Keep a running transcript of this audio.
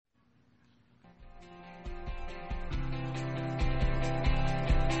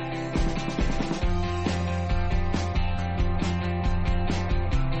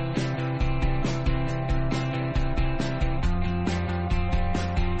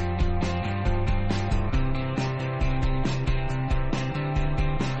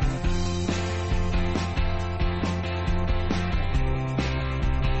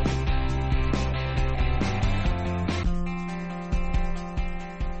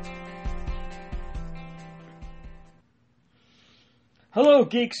Hello,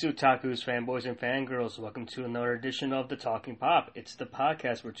 geeks, otakus, fanboys, and fangirls. Welcome to another edition of The Talking Pop. It's the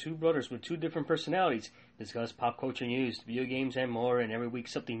podcast where two brothers with two different personalities discuss pop culture news, video games, and more, and every week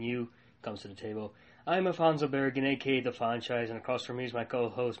something new comes to the table. I'm Afonso Berrigan, aka The Franchise, and across from me is my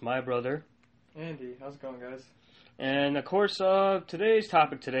co-host, my brother, Andy. How's it going, guys? And of course, today's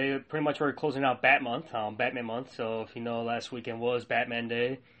topic today, pretty much we're closing out Batman Month. So if you know, last weekend was Batman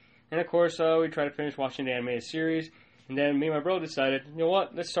Day, and of course, we tried to finish watching the animated series. And then me and my bro decided, you know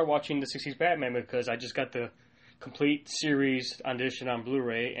what, let's start watching the 60s Batman because I just got the complete series on edition on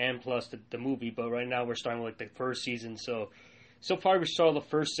Blu-ray and plus the movie. But right now we're starting with the first season. So far we saw the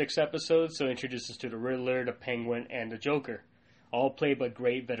first 6 episodes. So it introduces us to the Riddler, the Penguin, and the Joker. All played by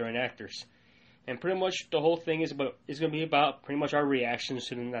great veteran actors. And pretty much the whole thing is going to be about pretty much our reactions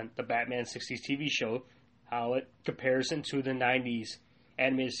to the Batman 60s TV show. How it compares to the 90s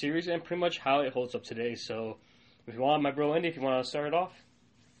animated series and pretty much how it holds up today. So if you want, my bro Andy, if you want to start it off.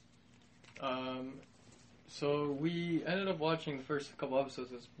 So we ended up watching the first couple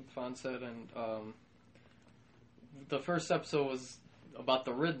episodes, as Fawn said, and the first episode was about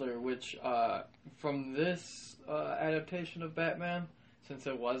the Riddler, which from this adaptation of Batman, since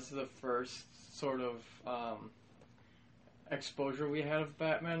it was the first sort of exposure we had of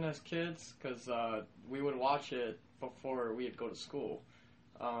Batman as kids, because we would watch it before we'd go to school.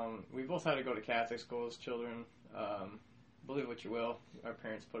 We both had to go to Catholic school as children. Believe what you will, our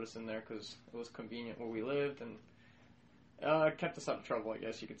parents put us in there because it was convenient where we lived and kept us out of trouble, I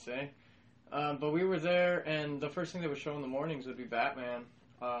guess you could say. But we were there, and the first thing that would show in the mornings would be Batman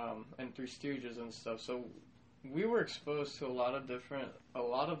and Three Stooges and stuff. So we were exposed to a lot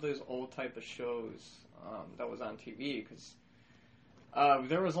of those old type of shows that was on TV because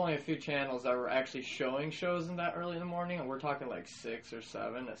there was only a few channels that were actually showing shows in that early in the morning, and we're talking like 6 or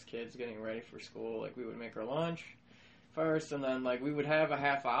 7 as kids getting ready for school. Like, we would make our lunch first, and then, like, we would have a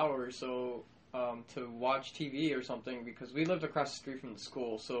half hour or so to watch TV or something because we lived across the street from the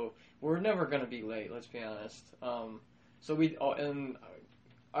school, so we're never going to be late, let's be honest. And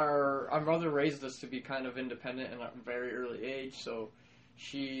our mother raised us to be kind of independent at a very early age, so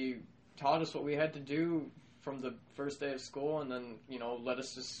she taught us what we had to do from the first day of school, and then, let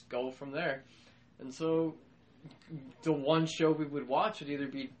us just go from there. And so the one show we would watch would either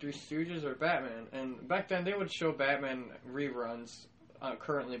be Three Stooges or Batman. And back then they would show Batman reruns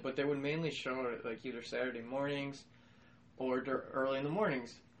currently, but they would mainly show it like either Saturday mornings or early in the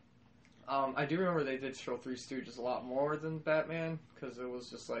mornings. I do remember they did show Three Stooges a lot more than Batman because it was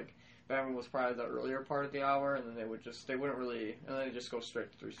just like Batman was probably the earlier part of the hour, and then they then just go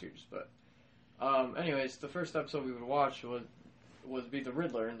straight to Three Stooges. But anyways, the first episode we would watch would be the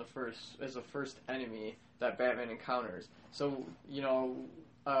Riddler as the first enemy that Batman encounters. So,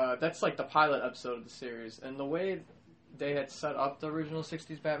 that's like the pilot episode of the series. And the way they had set up the original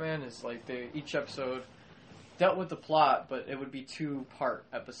 60s Batman is like each episode dealt with the plot, but it would be 2-part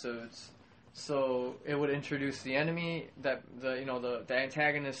episodes. So it would introduce the enemy, the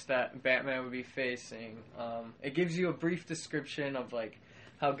antagonist that Batman would be facing. It gives you a brief description of like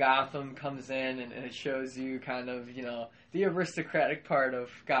how Gotham comes in, and it shows you kind of, the aristocratic part of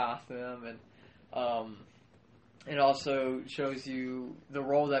Gotham, and it also shows you the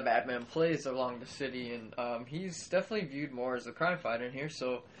role that Batman plays along the city, and he's definitely viewed more as a crime fighter in here,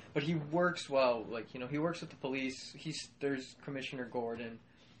 but he works well, like, he works with the police, there's Commissioner Gordon,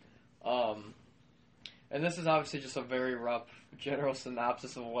 and this is obviously just a very rough general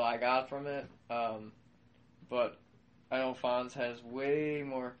synopsis of what I got from it, but I know Fonz has way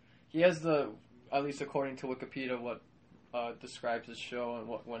more. He has at least according to Wikipedia, what describes his show and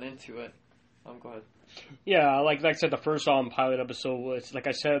what went into it. Go ahead. Yeah, like I said, the first pilot episode was, like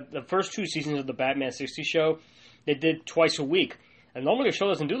I said, the first 2 seasons of the Batman 60 show, they did twice a week. And normally the show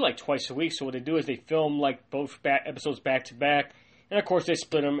doesn't do like twice a week, so what they do is they film like both episodes back to back, and of course they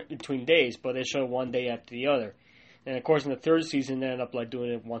split them between days, but they show one day after the other. And of course, in the third season, they end up like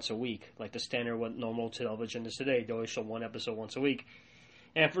doing it once a week, like the standard what normal television is today. They always show one episode once a week.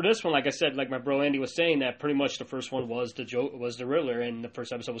 And for this one, like I said, like my bro Andy was saying, that pretty much the first one was the Riddler, and the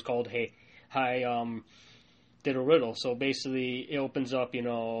first episode was called Did a Riddle. So basically, it opens up,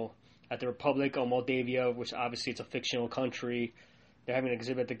 at the Republic of Moldavia, which obviously it's a fictional country. They're having an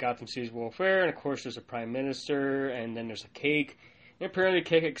exhibit at the Gotham City's World Fair, and of course, there's a prime minister, and then there's a cake. And apparently, the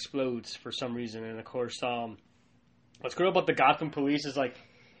cake explodes for some reason, and of course, what's good about the Gotham police is like,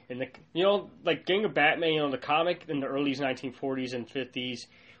 like Gang of Batman, the comic in the early 1940s and 50s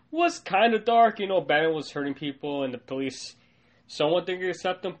was kind of dark. Batman was hurting people and the police somewhat didn't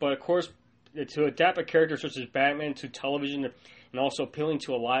accept him. But of course, to adapt a character such as Batman to television and also appealing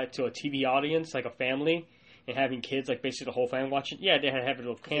to a TV audience, like a family, and having kids, like basically the whole family watching. Yeah, they had to have it a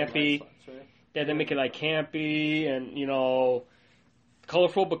little campy. They had to make it like campy and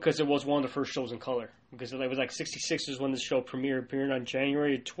colorful because it was one of the first shows in color. Because it was like 66 was when the show premiered on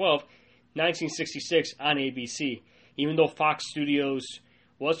January 12th, 1966 on ABC. Even though Fox Studios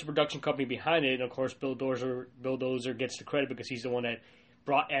was the production company behind it, and of course Bill Dozer gets the credit because he's the one that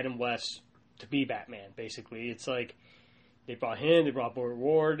brought Adam West to be Batman. Basically, it's like they brought him, they brought Burt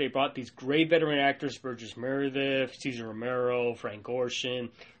Ward, they brought these great veteran actors: Burgess Meredith, Cesar Romero, Frank Gorshin,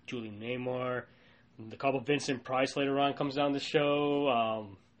 Julie Newmar. The couple Vincent Price later on comes on the show.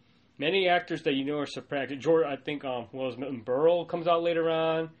 Many actors that are subtracted. George, I think, Milton Berle comes out later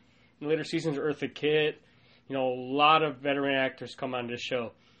on in later seasons. Eartha Kitt. A lot of veteran actors come on this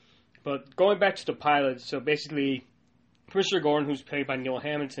show. But going back to the pilot, so basically, Commissioner Gordon, who's played by Neil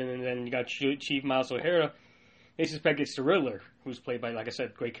Hamilton, and then you got Chief Miles O'Hara, they suspect it's the Riddler, who's played by, like I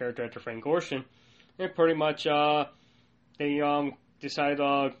said, great character actor Frank Gorshin. And pretty much, they decide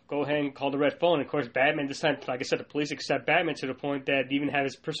to go ahead and call the Red Phone. Of course, Batman this time, like I said, the police accept Batman to the point that they even have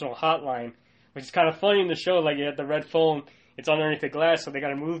his personal hotline, which is kind of funny in the show. Like, you have the Red Phone, it's underneath the glass, so they got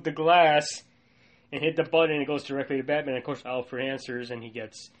to move the glass and hit the button, and it goes directly to Batman. And of course, Alfred answers, and he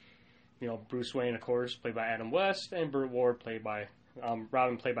gets, Bruce Wayne, of course, played by Adam West, and Burt Ward, played by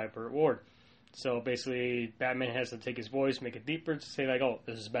Robin, played by Burt Ward. So basically, Batman has to take his voice, make it deeper to say like, "Oh,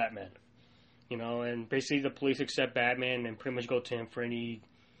 this is Batman." And basically the police accept Batman and pretty much go to him for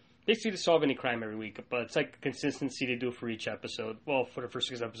basically to solve any crime every week. But it's like consistency they do for each episode. Well, for the first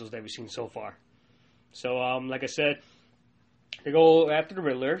 6 episodes that we've seen so far. So, like I said, they go after the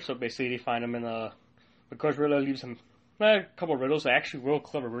Riddler. So basically they find him of course, Riddler leaves him a couple of riddles, actually real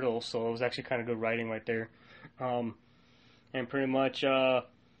clever riddles. So it was actually kind of good writing right there. And pretty much,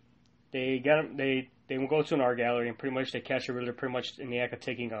 they get him, they will go to an art gallery and pretty much they catch the Riddler pretty much in the act of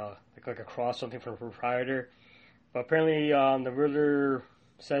taking a cross, something from a proprietor. But apparently the Riddler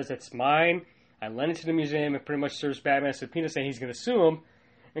says it's mine. I lent it to the museum and pretty much serves Batman a subpoena saying he's going to sue him.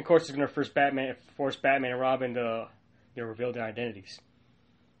 And of course it's going to force Batman and Robin to reveal their identities.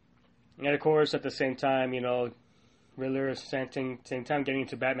 And of course at the same time, Riddler is same time getting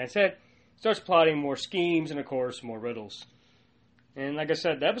into Batman's head, starts plotting more schemes and of course more riddles. And like I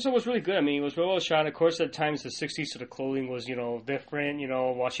said, the episode was really good. I mean, it was really well shot. Of course, at times the 60s, so the clothing was, different,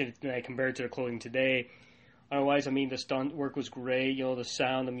 watching it compared to the clothing today. Otherwise, I mean, the stunt work was great, the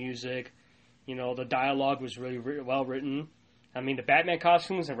sound, the music, the dialogue was really well written. I mean, the Batman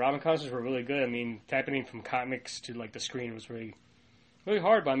costumes and Robin costumes were really good. I mean, happening from comics to, the screen was really, really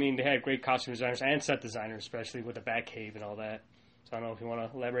hard. But, I mean, they had great costume designers and set designers, especially with the Batcave and all that. So, I don't know if you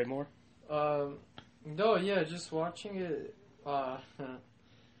want to elaborate more. No, yeah, just watching it.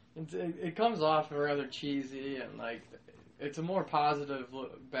 It comes off rather cheesy and it's a more positive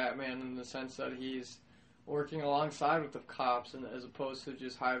Batman in the sense that he's working alongside with the cops and as opposed to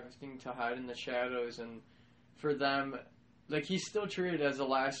just having to hide in the shadows. And for them, he's still treated as a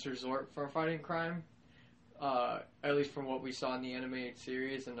last resort for fighting crime, at least from what we saw in the animated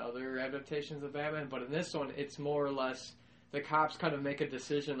series and other adaptations of Batman. But in this one, it's more or less the cops kind of make a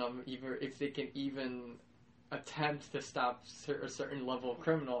decision on either if they can even attempt to stop a certain level of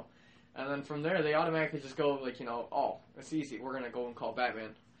criminal, and then from there they automatically just go oh, it's easy, we're gonna go and call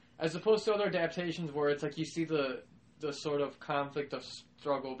Batman, as opposed to other adaptations where it's you see the sort of conflict of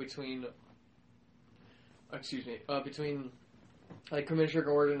struggle between Commissioner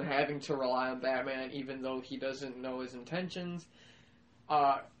Gordon having to rely on Batman even though he doesn't know his intentions,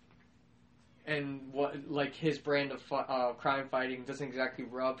 and what his brand of crime fighting doesn't exactly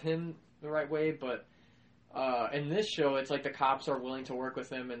rub him the right way, but in this show, it's the cops are willing to work with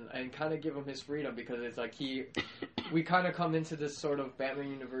him and kind of give him his freedom because it's we kind of come into this sort of Batman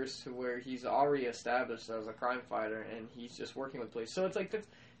universe to where he's already established as a crime fighter and he's just working with police. So it's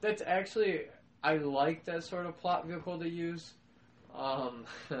that's actually, I like that sort of plot vehicle to use. And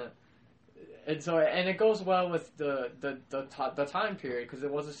it goes well with the time period because it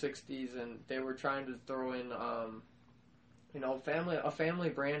was the 60s and they were trying to throw in, a family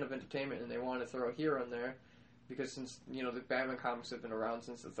brand of entertainment, and they want to throw a hero in there because since the Batman comics have been around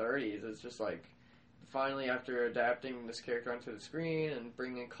since the 30s, it's just finally after adapting this character onto the screen and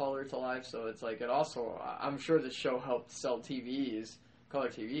bringing color to life. So it's it also, I'm sure this show helped sell TVs, color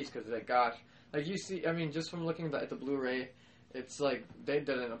TVs, because gosh, you see, I mean, just from looking at the Blu-ray, it's they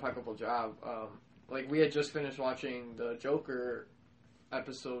did an impeccable job. We had just finished watching the Joker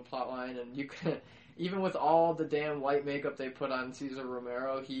episode plotline, and you can. Even with all the damn white makeup they put on Cesar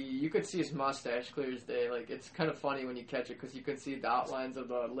Romero, you could see his mustache clear as day. It's kind of funny when you catch it because you can see the outlines of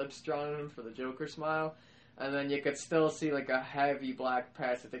the lips drawn on him for the Joker smile. and then you could still see like a heavy black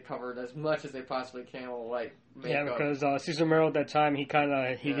patch that they covered as much as they possibly can with like makeup. Yeah, because Cesar Romero at that time he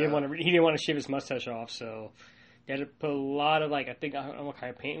didn't want to shave his mustache off, so they had to put a lot of like I don't know what kind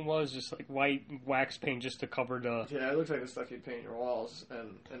of paint it was, just like white wax paint just to cover the. Yeah, it looks like the stuff you paint your walls,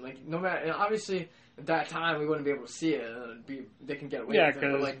 and like no matter, and obviously at that time we wouldn't be able to see it, and they can get away with it.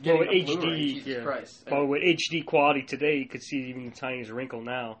 But like with HD, Jesus Christ. But with HD quality today, you could see even the tiniest wrinkle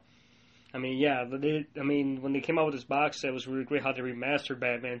now. I mean, yeah, when they came out with this box set, it was really great how they remastered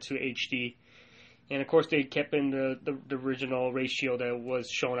Batman to HD. And, of course, they kept in the original ratio that was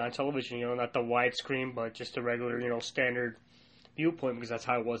shown on television, not the widescreen, but just the regular, standard viewpoint, because that's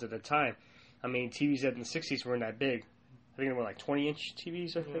how it was at the time. I mean, TVs in the 60s weren't that big. I think they were like 20-inch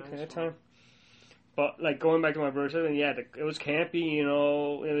TVs, I think, at that time. But, like, going back to my version, yeah, it was campy,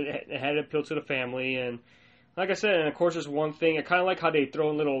 it had to appeal to the family, and like I said, and of course, there's one thing. I kind of like how they throw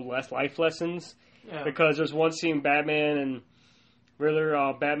in little life lessons. Yeah. Because there's one scene Batman and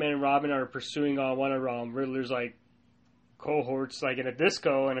Robin are pursuing one of Riddler's like cohorts, like in a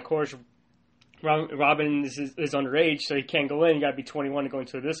disco, and of course, Robin is underage, so he can't go in. You got to be 21 to go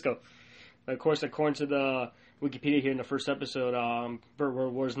into a disco. But of course, according to the Wikipedia here in the first episode,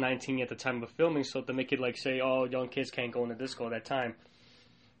 Burt was 19 at the time of filming, so to make it like say, oh, young kids can't go in a disco at that time.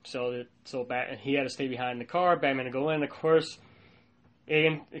 So he had to stay behind the car. Batman to go in, of course.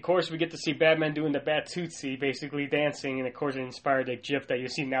 And of course, we get to see Batman doing the Bat-Tootsie, basically dancing, and of course, it inspired the GIF that you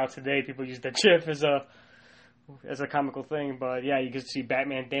see now today. People use the GIF as a comical thing, but yeah, you get to see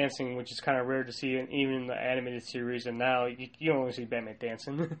Batman dancing, which is kind of rare to see even in the animated series. And now you don't only see Batman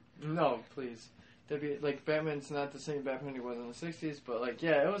dancing. No, please. Like Batman's not the same Batman he was in the '60s, but like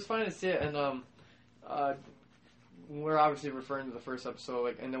yeah, it was fun to see it, and we're obviously referring to the first episode,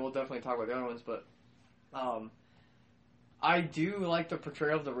 like, and then we'll definitely talk about the other ones, but I do like the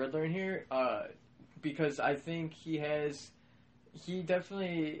portrayal of the Riddler in here, because I think he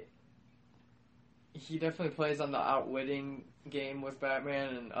definitely plays on the outwitting game with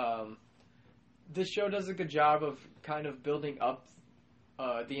Batman, and this show does a good job of kind of building up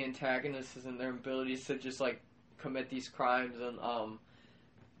the antagonists and their abilities to just like commit these crimes, and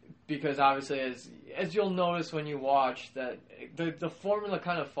because obviously, as you'll notice when you watch, that the formula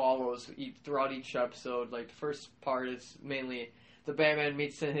kind of follows throughout each episode. Like, the first part is mainly the Batman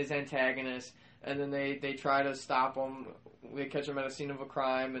meets his antagonist, and then they try to stop him. They catch him at a scene of a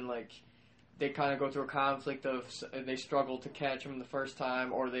crime, and, like, they kind of go through a conflict of they struggle to catch him the first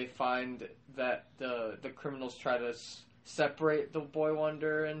time, or they find that the criminals try to separate the Boy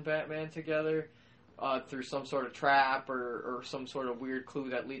Wonder and Batman together. Through some sort of trap or some sort of weird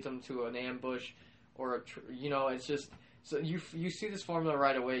clue that leads them to an ambush, or it's just so you see this formula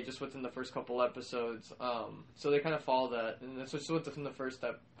right away just within the first couple episodes. So they kind of follow that, and that's just within the first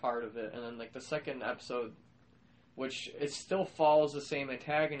part of it, and then like the second episode, which it still follows the same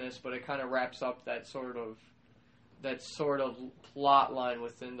antagonist, but it kind of wraps up that sort of plot line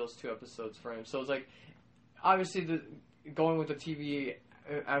within those two episodes frame. So it's like obviously going with the TV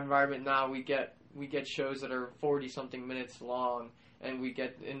environment now, we get shows that are 40-something minutes long,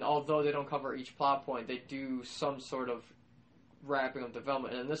 and although they don't cover each plot point, they do some sort of wrapping of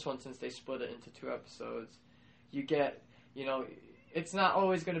development. And in this one, since they split it into two episodes, you get, it's not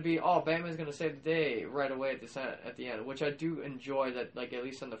always going to be, oh, Batman's going to save the day right away at the end, which I do enjoy that, like, at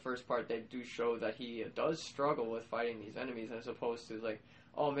least in the first part, they do show that he does struggle with fighting these enemies, as opposed to, like,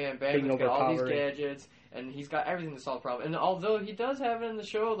 oh man, Batman's got all these gadgets, and he's got everything to solve the problem. And although he does have it in the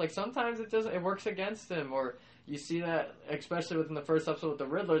show, like, sometimes it works against him, or you see that, especially within the first episode with the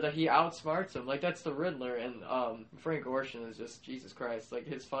Riddler, that he outsmarts him. Like, that's the Riddler, and Frank Gorshin is just, Jesus Christ, like,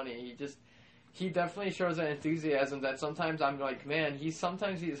 it's funny. He definitely shows that enthusiasm that sometimes I'm like, man, his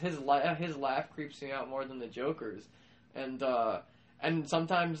laugh creeps me out more than the Joker's. And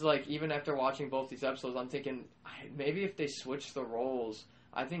sometimes, like, even after watching both these episodes, I'm thinking, maybe if they switch the roles,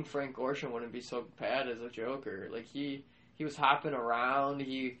 I think Frank Gorshin wouldn't be so bad as a Joker. Like, he was hopping around,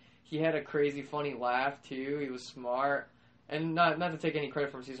 he had a crazy funny laugh, too, he was smart, and not to take any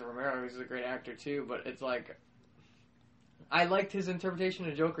credit from Cesar Romero, he's a great actor, too, but it's like, I liked his interpretation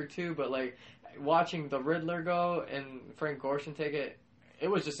of Joker, too, but, like, watching the Riddler go and Frank Gorshin take it, it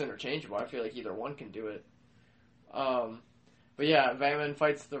was just interchangeable. I feel like either one can do it. But yeah, Batman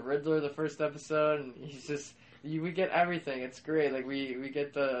fights the Riddler the first episode, and he's just, we get everything. It's great. Like, we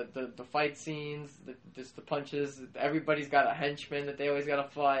get the fight scenes, just the punches. Everybody's got a henchman that they always got to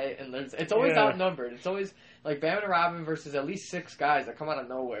fight, and it's always outnumbered. It's always like Batman and Robin versus at least 6 guys that come out of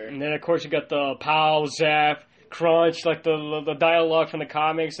nowhere. And then of course you got the pow, zap, crunch, like the dialogue from the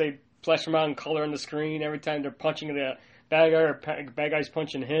comics. They flesh them out in color on the screen every time they're punching the bad guy or bad guy's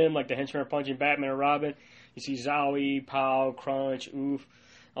punching him, like the henchmen are punching Batman or Robin. You see Zowie, Pow, Crunch, Oof,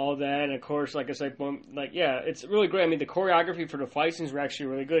 all that. And of course, like I said, it's really great. I mean, the choreography for the fight scenes were actually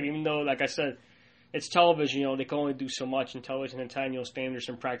really good, even though, like I said, it's television, they can only do so much in television and time, standards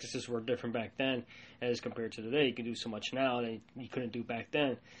and practices were different back then as compared to today. You can do so much now that you couldn't do back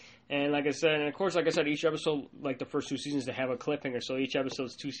then. And like I said, and of course, like I said, each episode, like the first 2 seasons, they have a cliffhanger. So each episode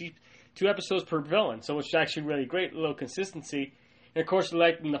is 2 episodes per villain. So it's actually really great, a little consistency. And of course,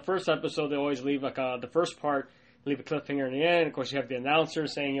 like in the first episode, they always leave the first part, leave a cliffhanger in the end. Of course, you have the announcer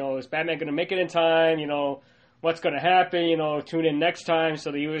saying, is Batman going to make it in time? What's going to happen? Tune in next time.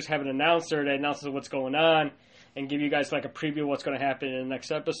 So they always have an announcer that announces what's going on and give you guys like a preview of what's going to happen in the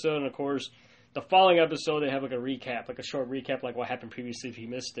next episode. And of course, the following episode, they have like a recap, like a short recap, like what happened previously if you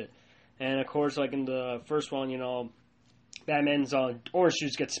missed it. And of course, like in the first one, Batman's orange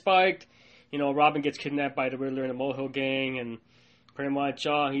juice gets spiked. Robin gets kidnapped by the Riddler and the Molehill gang, and pretty much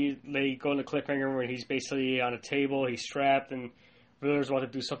they go in the cliffhanger where he's basically on a table, he's strapped, and Riddler's want to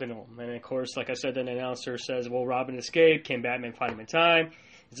do something to him. And of course, like I said, then the announcer says, "Will Robin escape? Can Batman find him in time?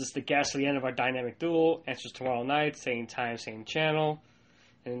 Is this the ghastly end of our dynamic duel? Answers tomorrow night, same time, same channel."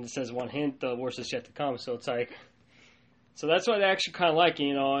 And it says one hint, the worst is yet to come. So it's like, so that's what I actually kind of like,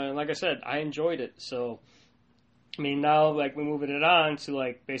 and like I said, I enjoyed it. So, I mean, now, like, we're moving it on to,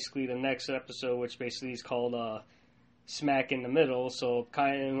 like, basically the next episode, which basically is called Smack in the Middle. So,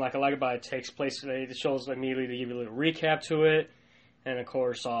 kind of, like I like about it, takes place today. It shows immediately to give you a little recap to it. And, of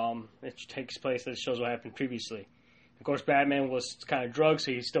course, it takes place that shows what happened previously. Of course, Batman was kind of drugged,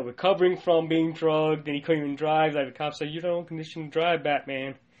 so he's still recovering from being drugged, and he couldn't even drive. Like, the cops said, "You don't condition to drive,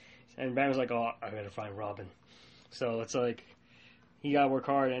 Batman." And Batman's like, "Oh, I gotta find Robin." So it's like, he gotta work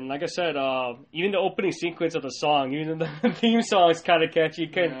hard. And like I said, even the opening sequence of the song, even the theme song is kind of catchy.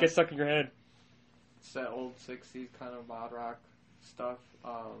 It kind of gets stuck in your head. It's that old 60s kind of mod rock stuff.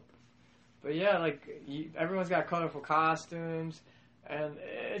 But yeah, like, everyone's got colorful costumes. And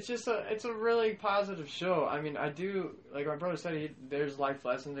it's a really positive show. I mean, I do, like my brother said, there's life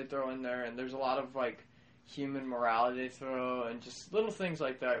lessons they throw in there, and there's a lot of, like, human morality they throw, and just little things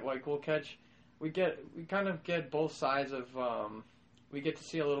like that. Like, we kind of get both sides of, we get to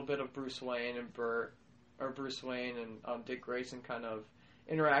see a little bit of Bruce Wayne and Dick Grayson kind of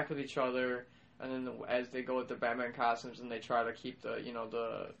interact with each other, and then as they go with the Batman costumes and they try to keep the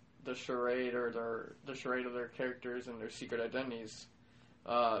charade or the charade of their characters and their secret identities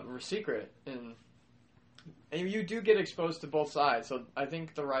secret, and you do get exposed to both sides. So I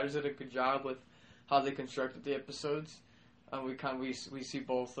think the writers did a good job with how they constructed the episodes. We see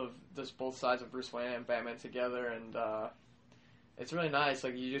both sides of Bruce Wayne and Batman together, and it's really nice.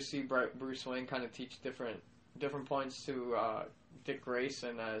 Like, you just see Bruce Wayne kind of teach different points to Dick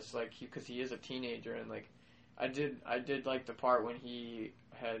Grayson as, like, because he is a teenager, and like I did like the part when he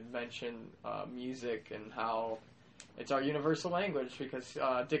had mentioned music and how it's our universal language, because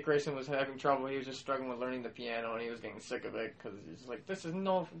Dick Grayson was having trouble. He was just struggling with learning the piano, and he was getting sick of it because he's like, this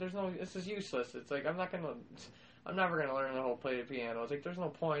is useless. It's like, I'm never gonna learn how to play the piano. It's like, there's no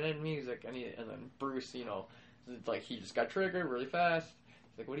point in music. And then Bruce, it's like, he just got triggered really fast.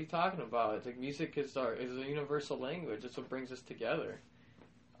 It's like, what are you talking about? It's like, music is a universal language. It's what brings us together.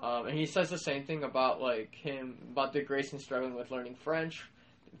 And he says the same thing about Dick Grayson struggling with learning French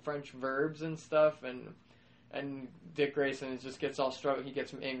verbs and stuff, and Dick Grayson just gets all struggled. He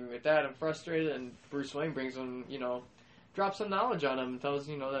gets angry with that and frustrated, and Bruce Wayne brings him, drops some knowledge on him and tells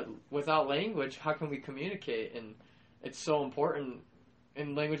that without language, how can we communicate? And it's so important,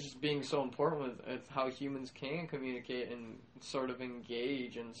 and language is being so important with how humans can communicate and sort of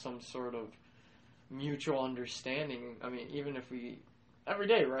engage in some sort of mutual understanding. I mean, even if every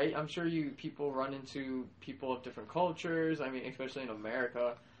day, right? I'm sure people run into people of different cultures. I mean, especially in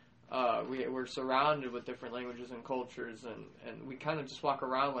America, we're surrounded with different languages and cultures, and we kind of just walk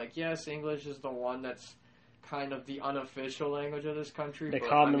around like, yes, English is the one that's kind of the unofficial language of this country. The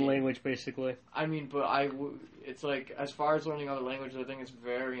common language, basically. I mean, but it's like, as far as learning other languages, I think it's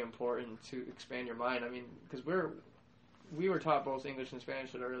very important to expand your mind. I mean, because we were taught both English and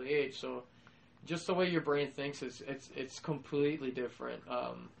Spanish at an early age, so just the way your brain thinks it's completely different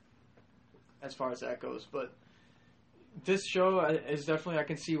as far as that goes. But this show is definitely, I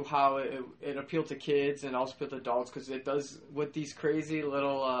can see how it appealed to kids and also appealed to adults, because it does, with these crazy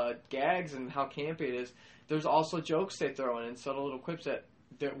little gags and how campy it is, there's also jokes they throw in and subtle little quips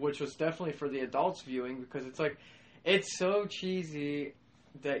which was definitely for the adults viewing, because it's like, it's so cheesy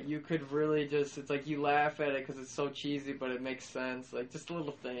that you could really just, it's like you laugh at it because it's so cheesy, but it makes sense. Like, just the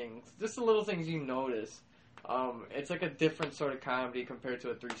little things you notice It's like a different sort of comedy compared to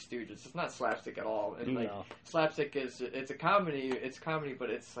a Three Stooges. It's not slapstick at all. And like No. slapstick it's a comedy. It's comedy, but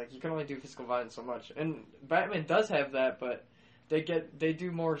it's like you can only do physical violence so much. And Batman does have that, but they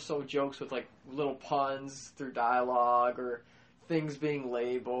do more so jokes with like little puns through dialogue or things being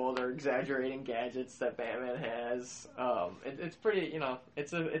labeled or exaggerating gadgets that Batman has. It's pretty,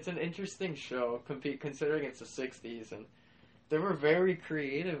 it's an interesting show considering it's the '60s, and they were very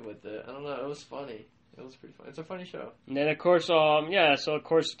creative with it. I don't know, it was funny. It was pretty fun. It's a funny show. And then of course, so of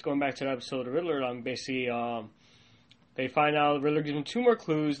course, going back to the episode of the Riddler, basically, they find out Riddler gives them 2 more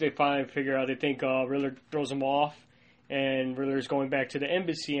clues. They figure out, they think Riddler throws them off, and Riddler's going back to the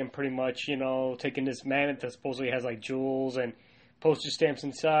embassy and pretty much, taking this mammoth that supposedly has like jewels and postage stamps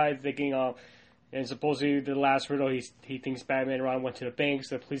inside, thinking, and supposedly the last Riddle, he thinks Batman and Robin went to the bank,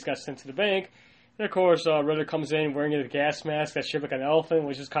 so the police got sent to the bank. And of course, Riddler comes in wearing a gas mask that's shaped like an elephant,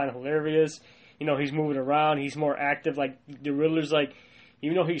 which is kind of hilarious. He's moving around. He's more active. Like, the Riddler's like,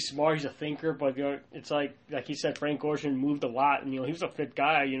 even though he's smart, he's a thinker, but it's like he said, Frank Gorshin moved a lot, and, he was a fit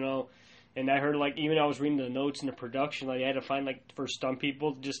guy, And I heard, like, even I was reading the notes in the production, like, they had to find, like, for stunt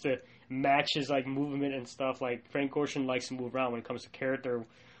people just to match his, like, movement and stuff. Like, Frank Gorshin likes to move around when it comes to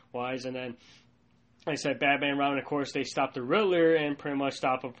character-wise. And then, like I said, Batman and Robin, of course, they stop the Riddler and pretty much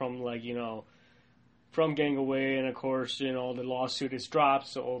stop him from, like, from getting away, and of course, the lawsuit is dropped,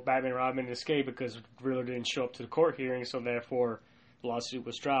 so Batman and Robin escape because Riddler didn't show up to the court hearing, so therefore the lawsuit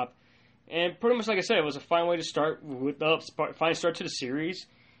was dropped. And pretty much, like I said, it was a fine way to start fine start to the series,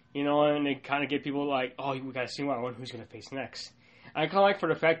 and they kind of get people like, oh, we got to see who's going to face next. I kind of like for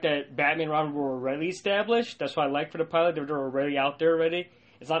the fact that Batman and Robin were already established. That's what I like for the pilot. They were already out there already.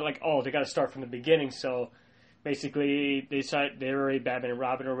 It's not like, oh, they got to start from the beginning, so basically, they're already Batman and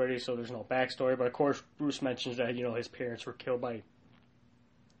Robin already, so there's no backstory. But of course, Bruce mentions that his parents were killed by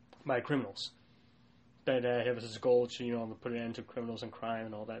criminals. That it was his goal to put an end to criminals and crime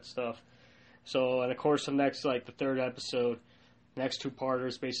and all that stuff. So, and of course, the next the 3rd episode, next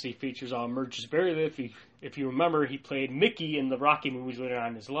 2-parters basically features Burgess Meredith. If you remember, he played Mickey in the Rocky movies later on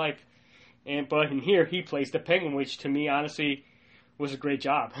in his life, but in here he plays the Penguin, which to me honestly was a great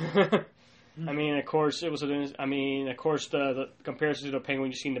job. I mean, of course, the comparison to the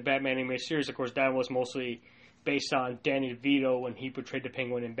Penguin you see in the Batman animated series, of course, that was mostly based on Danny DeVito when he portrayed the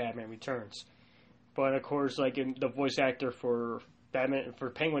Penguin in Batman Returns. But of course, like in the voice actor for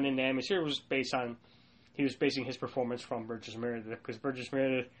Penguin in the animated series he was basing his performance from Burgess Meredith, because Burgess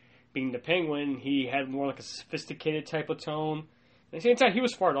Meredith, being the Penguin, he had more like a sophisticated type of tone. At the same time, he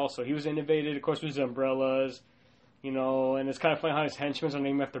was smart also. He was innovative, of course, with his umbrellas, and it's kind of funny how his henchmen are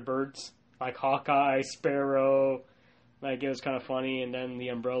named after birds. Like Hawkeye, Sparrow, like it was kind of funny, and then the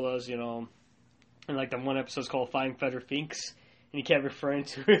umbrellas, and like the one episode's called Fine Feather Finks, and he kept referring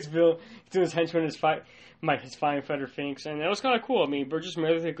to his henchmen as his Fine Feather Finks, and that was kind of cool. I mean, Burgess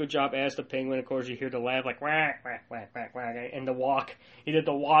Meredith did a good job as the Penguin. Of course, you hear the laugh like whack, whack, whack, whack, whack, and the walk. He did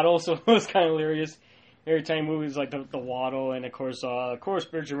the waddle, so it was kind of hilarious. Every time he moves, like the waddle, and of course,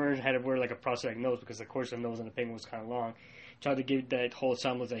 Burgess Meredith had to wear like a prosthetic nose because, of course, the nose on the Penguin was kind of long. Tried to give that whole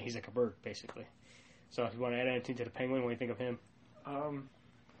semblance that he's like a bird, basically. So if you want to add anything to the Penguin, what do you think of him?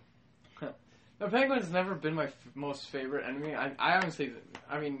 The Penguin's never been my most favorite enemy. I honestly,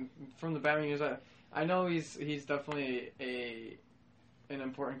 from the Batman news, I know he's definitely an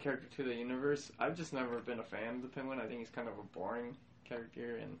important character to the universe. I've just never been a fan of the Penguin. I think he's kind of a boring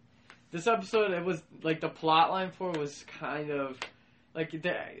character. And this episode, it was like the plot line for it was kind of like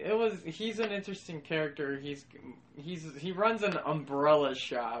he's an interesting character. He runs an umbrella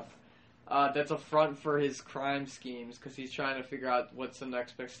shop that's a front for his crime schemes because he's trying to figure out what's the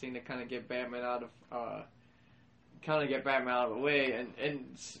next best thing to kind of get Batman out of the way.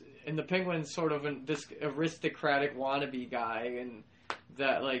 And the Penguin's sort of this aristocratic wannabe guy, and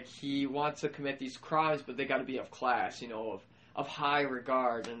that like he wants to commit these crimes, but they got to be of class, of high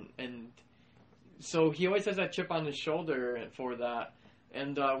regard, and so he always has that chip on his shoulder for that.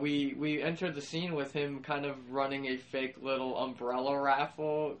 And we entered the scene with him kind of running a fake little umbrella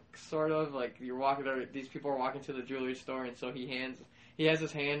raffle, sort of like you're walking there. These people are walking to the jewelry store, and so he has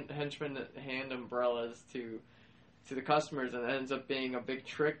his henchmen hand umbrellas to the customers, and it ends up being a big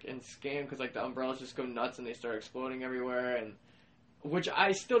trick and scam because like the umbrellas just go nuts and they start exploding everywhere, and which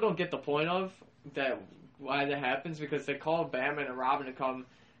I still don't get the point of why that happens, because they call Batman and Robin to come.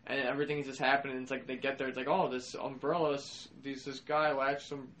 And everything's just happening. It's like they get there. It's like, oh, this umbrella. This guy latched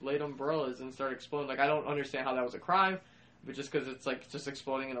some late umbrellas and started exploding. Like I don't understand how that was a crime, but just because it's like just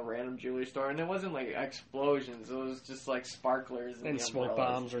exploding in a random jewelry store, and it wasn't like explosions. It was just like sparklers and smoke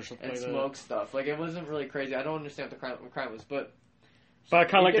bombs or something and like smoke stuff. Like it wasn't really crazy. I don't understand what the crime was, but But I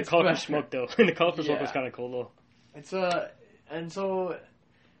kind of like the gets colorful better. smoke though. The colorful smoke was Yeah. kind of cool though. It's and so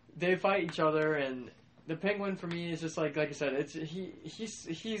they fight each other, and the Penguin for me is just like I said,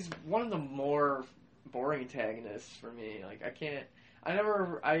 he's one of the more boring antagonists for me. Like I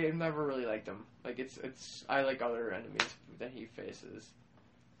never really liked him. Like I like other enemies that he faces.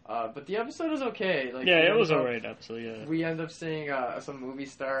 But the episode is okay. Like Yeah, it was alright episode. Yeah. We end up seeing some movie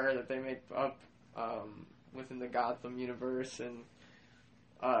star that they make up within the Gotham universe, and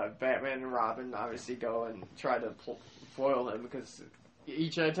Batman and Robin obviously go and try to foil him because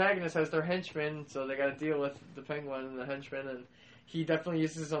each antagonist has their henchman, so they got to deal with the Penguin and the henchman, and he definitely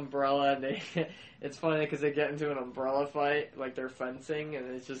uses his umbrella, and it's funny because they get into an umbrella fight, like they're fencing, and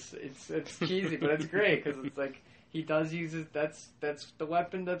it's cheesy, but it's great because it's like he does use it, that's the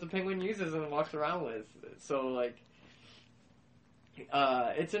weapon that the Penguin uses and walks around with, so like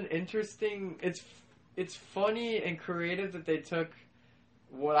it's an interesting, it's funny and creative that they took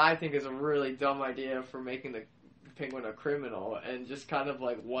what I think is a really dumb idea for making the Penguin a criminal and just kind of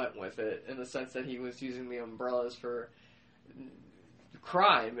like went with it in the sense that he was using the umbrellas for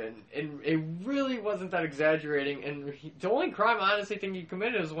crime, and it really wasn't that exaggerating, and the only crime I honestly think he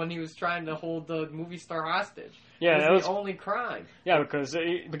committed was when he was trying to hold the movie star hostage. Yeah, that that was the only crime. Yeah, because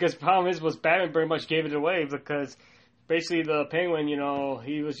the problem was Batman very much gave it away because basically the Penguin,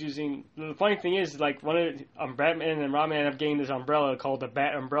 he was using. The funny thing is, like one of Batman and Robin ended up getting this umbrella called the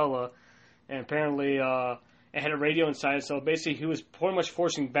Bat Umbrella, and apparently it had a radio inside. So basically, he was pretty much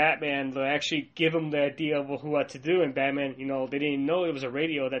forcing Batman to actually give him the idea of what to do. And Batman, they didn't know it was a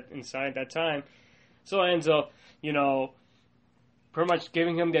radio that inside at that time. So it ends up, pretty much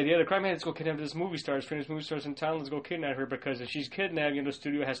giving him the idea, the crime man, let's go kidnap this movie star. There's famous movie stars in town, let's go kidnap her, because if she's kidnapped, the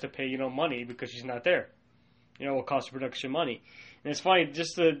studio has to pay, money because she's not there. It will cost the production money. And it's funny,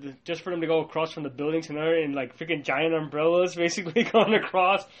 just for them to go across from the building to another in, like, freaking giant umbrellas, basically, going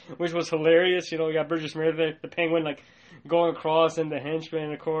across, which was hilarious. You got Burgess Meredith, the Penguin, like, going across, and the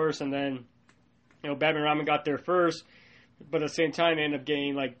henchman, of course, and then, Batman and Robin got there first, but at the same time, they end up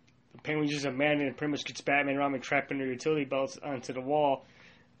getting, like, the Penguin uses a man and pretty much gets Batman and Robin trapped in their utility belts onto the wall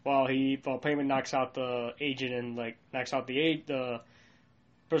while Penguin knocks out the agent and like knocks out the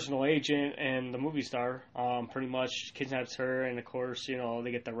personal agent and the movie star. Pretty much kidnaps her, and of course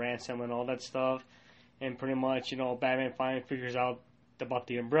they get the ransom and all that stuff, and pretty much Batman finally figures out about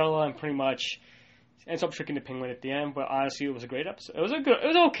the umbrella and pretty much ends up tricking the Penguin at the end. But honestly, it was a great episode. It was an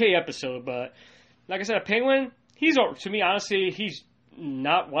okay episode, but like I said, a Penguin, to me honestly he's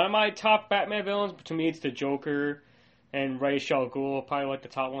not one of my top Batman villains, but to me it's the Joker and Ra's al Ghul, probably like the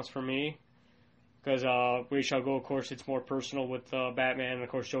top ones for me. Because Ra's al Ghul, of course, it's more personal with Batman, and of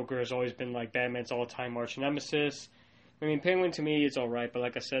course Joker has always been like Batman's all-time arch nemesis. I mean, Penguin to me is alright, but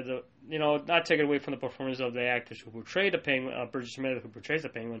like I said, not taking away from the performance of the actors who portrayed the Penguin, Burgess Meredith who portrays the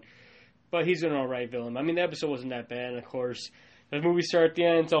Penguin, but he's an alright villain. I mean, the episode wasn't that bad, and of course, the movie starts at the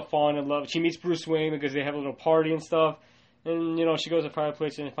end, it's all falling in love. She meets Bruce Wayne because they have a little party and stuff. And, she goes to the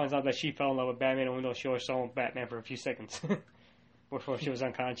fireplace and finds out that she fell in love with Batman, even though she only saw Batman for a few seconds before she was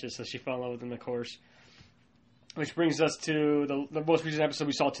unconscious, so she fell in love with him, of course. Which brings us to the most recent episode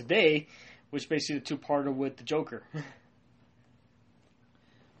we saw today, which basically the two-parter with the Joker.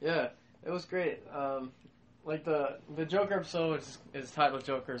 Yeah, it was great. Like the Joker episode is titled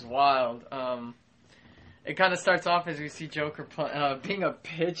Joker's Wild. It kind of starts off as we see Joker being a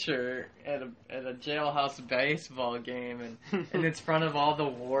pitcher at a jailhouse baseball game, and it's in front of all the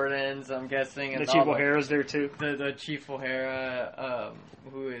wardens, I'm guessing. And the Chief O'Hara's there too. The Chief O'Hara,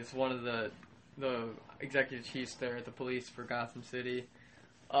 who is one of the executive chiefs there at the police for Gotham City.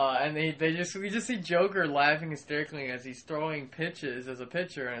 And we just see Joker laughing hysterically as he's throwing pitches as a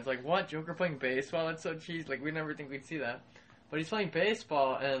pitcher, and it's like, what, Joker playing baseball? That's so cheesy. Like, we never think we'd see that. But he's playing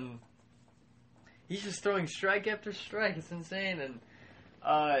baseball, and he's just throwing strike after strike. It's insane. And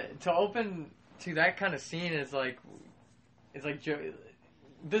to open to that kind of scene is like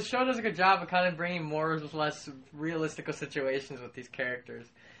this show does a good job of kind of bringing more or less realistic situations with these characters.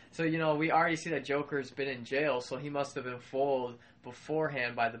 So, we already see that Joker's been in jail, so he must have been fooled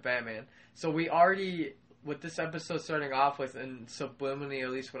beforehand by the Batman. So we already, with this episode starting off with, and subliminally, at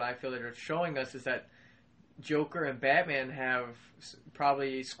least what I feel that they're showing us, is that Joker and Batman have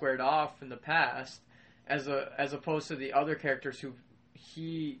probably squared off in the past, as opposed to the other characters who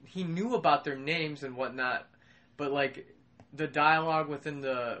he knew about their names and whatnot, but like the dialogue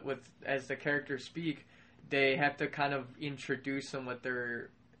as the characters speak, they have to kind of introduce them with their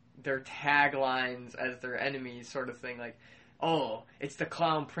taglines as their enemies, sort of thing, like, oh, it's the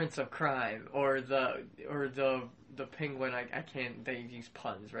Clown Prince of Crime, or the Penguin. They use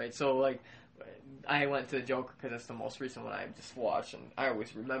puns, right? So like, I went to the Joker because that's the most recent one I just watched, and I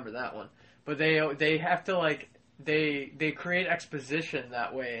always remember that one. But they have to like they create exposition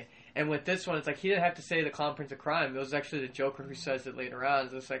that way. And with this one, it's like he didn't have to say the Clown Prince of Crime. It was actually the Joker who says it later on.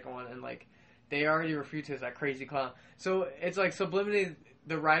 It's the second one, and like they already refer to as that crazy clown. So it's like subliminally,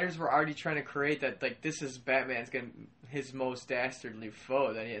 the writers were already trying to create that like this is Batman's his most dastardly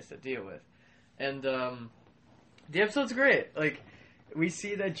foe that he has to deal with. And the episode's great. Like we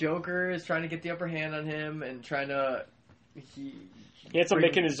see that Joker is trying to get the upper hand on him and trying to he ends up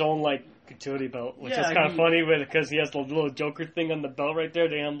making his own like utility belt, which is kind of funny because he has the little Joker thing on the belt right there,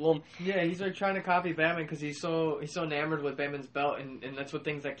 the emblem. Yeah, he's like trying to copy Batman because he's so enamored with Batman's belt, and that's what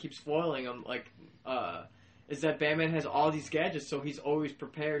things that keep spoiling him. Like, is that Batman has all these gadgets, so he's always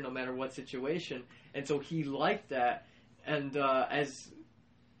prepared no matter what situation, and so he liked that. And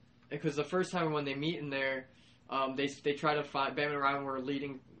because the first time when they meet in there, they try to find Batman and Robin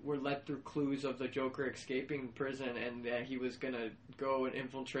were led through clues of the Joker escaping prison, and that he was gonna go and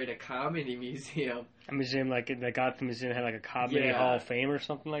infiltrate a comedy museum. A museum like the Gotham Museum had like a comedy Hall of Fame or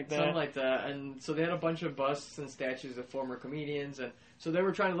something like that. Something like that, and so they had a bunch of busts and statues of former comedians, and so they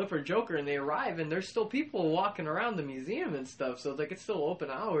were trying to look for Joker, and they arrive, and there's still people walking around the museum and stuff. So like it's still open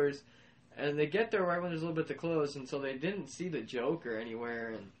hours, and they get there right when there's a little bit to close, and so they didn't see the Joker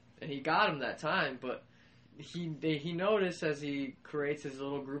anywhere, and he got him that time, but. He noticed as he creates his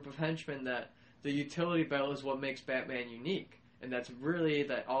little group of henchmen that the utility belt is what makes Batman unique, and that's really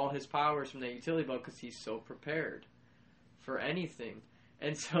that all his powers from that utility belt because he's so prepared for anything.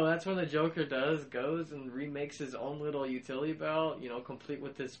 And so that's when the Joker goes and remakes his own little utility belt, complete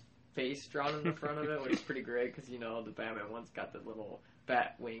with his face drawn in the front of it, which is pretty great because the Batman one's got the little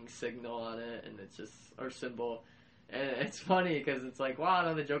bat wing signal on it, and it's just or symbol. And it's funny because it's like, wow,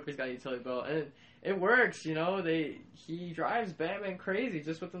 now the Joker's got a utility belt. And it works, he drives Batman crazy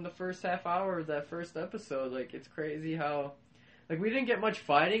just within the first half hour of that first episode. Like, it's crazy how... Like, we didn't get much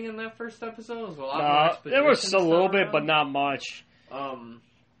fighting in that first episode. It was a lot more exposition. There was a little bit, but not much.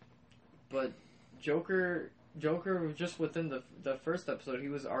 But Joker just within the first episode, he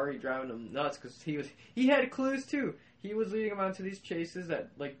was already driving him nuts because he had clues, too. He was leading him on to these chases that,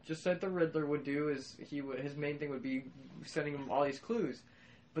 like, just like the Riddler would do, his main thing would be sending him all these clues.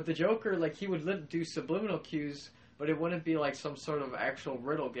 But the Joker, like, he would do subliminal cues, but it wouldn't be, like, some sort of actual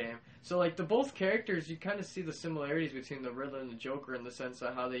riddle game. So, like, both characters, you kind of see the similarities between the Riddler and the Joker in the sense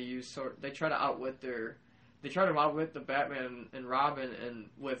of how they try to outwit the Batman and Robin, and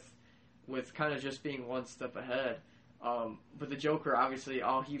with kind of just being one step ahead. But the Joker, obviously,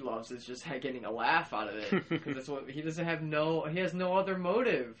 all he loves is just getting a laugh out of it. Because that's what he doesn't have he has no other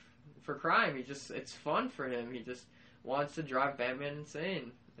motive for crime. It's fun for him. He just wants to drive Batman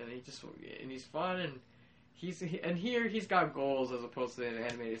insane. And he's fun, and here he's got goals as opposed to an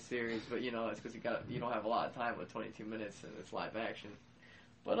animated series. But, it's because you don't have a lot of time with 22 minutes and it's live action.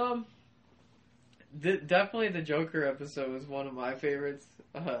 But, definitely the Joker episode was one of my favorites.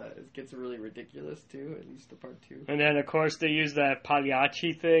 It gets really ridiculous too, at least the part 2. And then of course they use that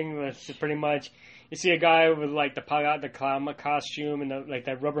Pagliacci thing, which is pretty much you see a guy with like the clown costume and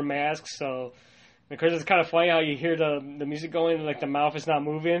that rubber mask. So of course it's kind of funny how you hear the music going and like the mouth is not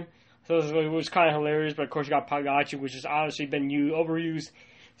moving. So it was kind of hilarious. But of course you got Pagliacci, which has obviously been overused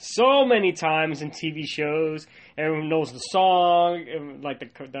so many times in TV shows. Everyone knows the song, and, like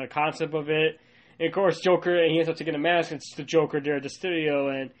the concept of it. And of course, Joker, and he ends up taking a mask, and it's the Joker there at the studio,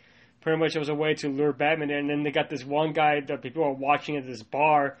 and pretty much it was a way to lure Batman in. And then they got this one guy that people are watching at this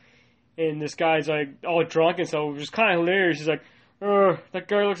bar, and this guy's like all drunk, and so it was kind of hilarious. He's like, that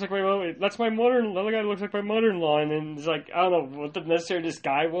guy looks like my mother. That's my mother-in-law. The other guy looks like my mother-in-law. And then it's like, I don't know what the necessary this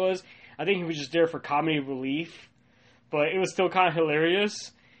guy was. I think he was just there for comedy relief, but it was still kind of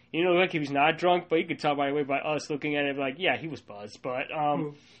hilarious. Like he was not drunk, but you could tell by the way by us looking at it, like, yeah, he was buzzed. But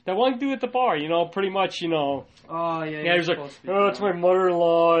that one dude at the bar, pretty much, Oh, yeah. Yeah, he was like, it's my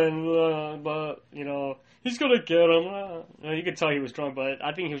mother-in-law, and, but, he's going to get him. You could tell he was drunk, but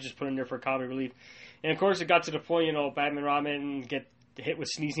I think he was just put in there for comedy relief. And, of course, it got to the point, Batman and Robin get hit with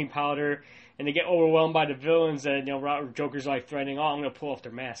sneezing powder, and they get overwhelmed by the villains, and, Joker's, like, threatening, I'm going to pull off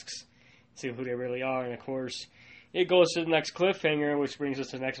their masks, see who they really are, and, of course... It goes to the next cliffhanger, which brings us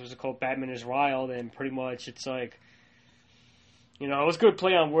to the next episode called Batman is Wild, and pretty much it's like, it was good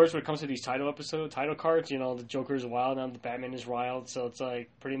play on words when it comes to these title cards. The Joker is wild, now the Batman is wild, so it's like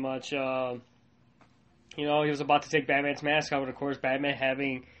pretty much, he was about to take Batman's mask out, but of course Batman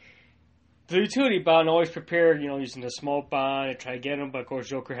having the utility bond always prepared, using the smoke bomb to try to get him, but of course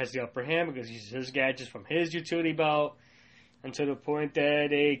Joker has the upper hand because he uses his gadgets from his utility belt, and to the point that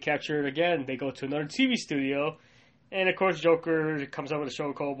they capture it again. They go to another TV studio. And of course, Joker comes out with a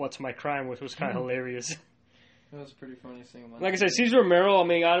show called "What's My Crime," which was kind of hilarious. That was pretty funny seeing him. Like I said, Cesar Romero. I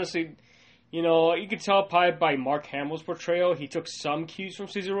mean, honestly, you know, you could tell probably by Mark Hamill's portrayal, he took some cues from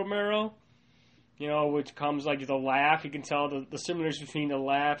Cesar Romero. You know, which comes like the laugh. You can tell the similarities between the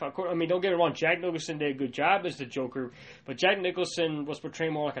laugh. Of course, I mean, don't get it wrong. Jack Nicholson did a good job as the Joker, but Jack Nicholson was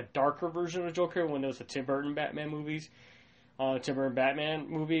portraying more like a darker version of Joker when there was the Tim Burton Batman movies. Tim Burton Batman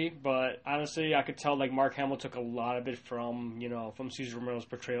movie, but honestly, I could tell like Mark Hamill took a lot of it from Cesar Romero's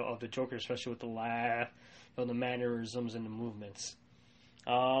portrayal of the Joker, especially with the laugh, you know, the mannerisms and the movements.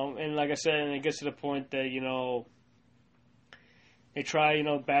 And like I said, and it gets to the point that they try,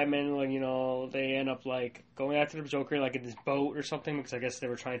 Batman, like they end up like going after the Joker like in this boat or something because I guess they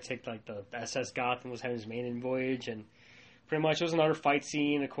were trying to take like the SS Gotham was having his maiden voyage and pretty much it was another fight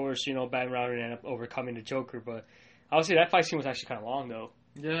scene. Of course, Batman and Robin ended up overcoming the Joker, but. Obviously, that fight scene was actually kind of long, though.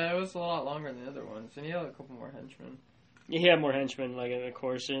 Yeah, it was a lot longer than the other ones, and he had a couple more henchmen. Yeah, he had more henchmen, like, of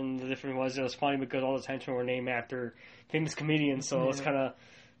course, and the difference was, it was funny because all those henchmen were named after famous comedians, so it was that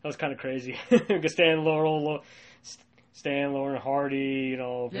was kind of crazy. Because Stan, Lauren Hardy,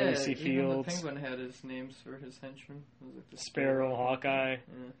 Billy C. Fields. Even the Penguin had his names for his henchmen. It was like the Sparrow, Hawkeye.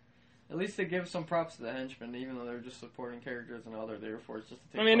 Yeah. At least they give some props to the henchmen, even though they're just supporting characters and all they're there for is just to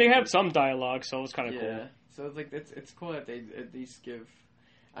take. I mean, they had some dialogue, so it was kind of cool. Yeah, so it's like it's cool that they at least give.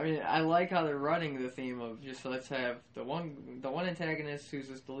 I mean, I like how they're running the theme of just let's have the one antagonist who's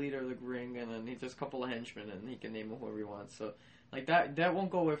just the leader of the ring, and then he's just a couple of henchmen, and he can name whoever he wants. So like that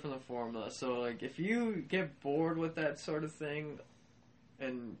won't go away from the formula. So like if you get bored with that sort of thing,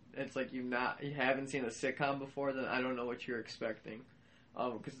 and it's like you haven't seen a sitcom before, then I don't know what you're expecting.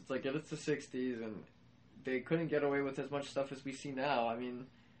 Because it's like, it's the 60s, and they couldn't get away with as much stuff as we see now. I mean,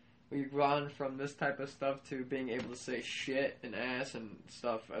 we've gone from this type of stuff to being able to say shit and ass and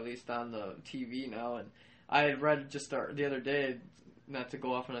stuff, at least on the TV now. And I had read just the other day, not to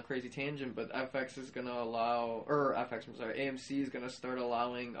go off on a crazy tangent, but AMC is going to start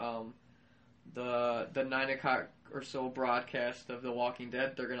allowing the 9 o'clock or so broadcast of The Walking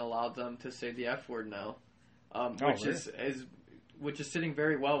Dead. They're going to allow them to say the F word now, which is sitting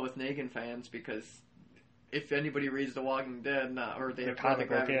very well with Negan fans because if anybody reads The Walking Dead or they have comic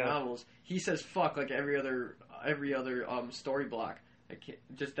graphic novels, he says fuck like every other story block.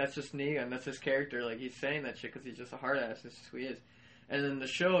 That's just Negan. That's his character. Like he's saying that shit because he's just a hard ass. That's just who he is. And in the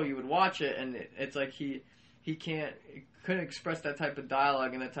show, you would watch it, and it's like he couldn't express that type of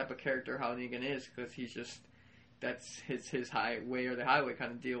dialogue and that type of character how Negan is because he's just that's his highway or the highway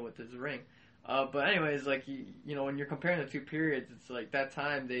kind of deal with his ring. But anyways, like when you're comparing the two periods, it's like that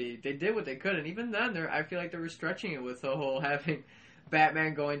time they did what they could, and even then, I feel like they were stretching it with the whole having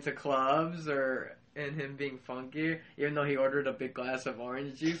Batman going to clubs and him being funky, even though he ordered a big glass of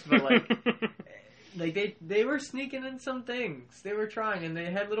orange juice. But like they were sneaking in some things. They were trying, and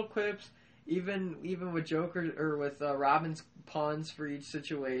they had little quips. Even with Joker or with Robin's puns for each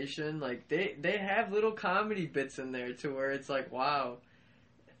situation, like they have little comedy bits in there to where it's like wow.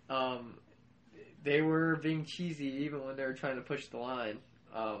 They were being cheesy even when they were trying to push the line.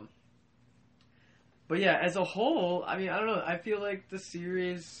 But yeah, as a whole, I mean, I don't know. I feel like the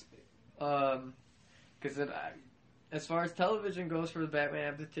series, because as far as television goes for the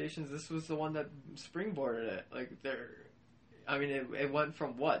Batman adaptations, this was the one that springboarded it. Like it went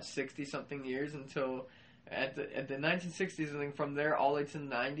from 60-something years until at the 1960s, and then from there all the way to the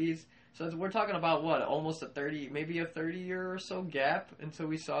 90s. So we're talking about almost a 30-year or so gap until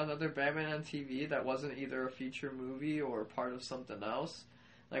we saw another Batman on TV that wasn't either a feature movie or part of something else.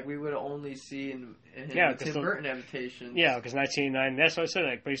 Like we would only see in the Tim Burton adaptation. Yeah, because 1989. That's what I said.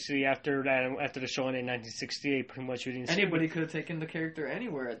 Like basically after the show in 1968, pretty much we didn't. Anybody could have taken the character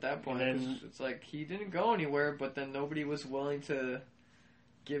anywhere at that point. It's like he didn't go anywhere, but then nobody was willing to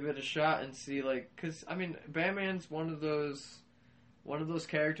give it a shot and see because I mean Batman's one of those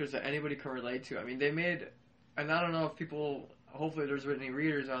characters that anybody can relate to. I mean, they made, and I don't know if people, hopefully there's any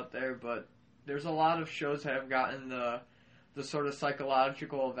readers out there, but there's a lot of shows that have gotten the sort of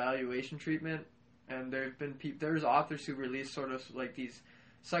psychological evaluation treatment, and there's authors who release sort of like these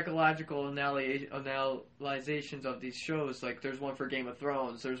psychological analyzations of these shows. Like there's one for Game of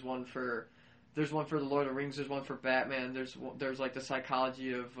Thrones, there's one for The Lord of the Rings, there's one for Batman, there's like the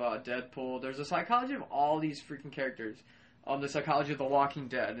psychology of Deadpool, there's a psychology of all these freaking characters. The psychology of The Walking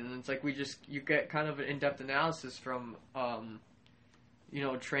Dead, and it's like you get kind of an in-depth analysis from,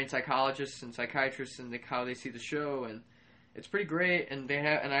 trained psychologists and psychiatrists and how they see the show, and it's pretty great. And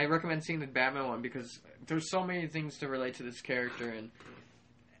I recommend seeing the Batman one because there's so many things to relate to this character, and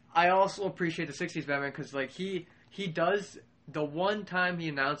I also appreciate the '60s Batman because he does the one time he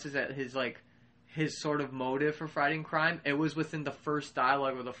announces that his sort of motive for fighting crime. It was within the first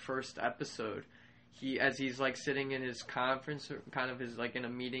dialogue of the first episode. As he's like sitting in his conference, or kind of his like in a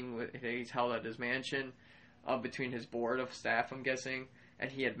meeting he's held at his mansion, between his board of staff, I'm guessing, and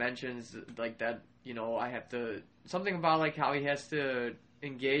he had mentioned like that, I have to, something about like how he has to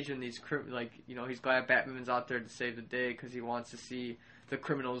engage in these he's glad Batman's out there to save the day because he wants to see the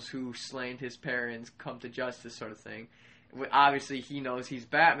criminals who slain his parents come to justice, sort of thing. Obviously, he knows he's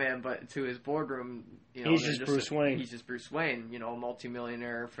Batman, but to his boardroom, he's just Bruce Wayne. He's just Bruce Wayne,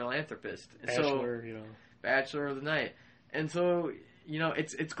 multimillionaire philanthropist, Bachelor, Bachelor of the night, and so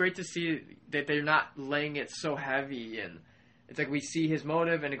it's great to see that they're not laying it so heavy, and it's like we see his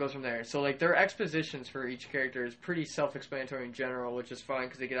motive, and it goes from there. So like their expositions for each character is pretty self-explanatory in general, which is fine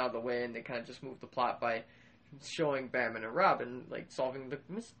because they get out of the way and they kind of just move the plot by showing Batman and Robin like solving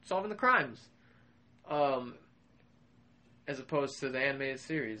the crimes. As opposed to the animated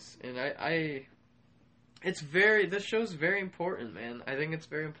series, and this show's very important, man. I think it's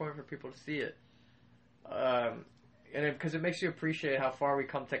very important for people to see it, and because it makes you appreciate how far we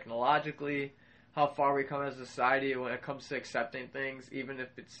come technologically, how far we come as a society when it comes to accepting things, even if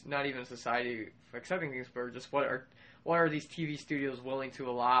it's not even a society for accepting things, but just what are these TV studios willing to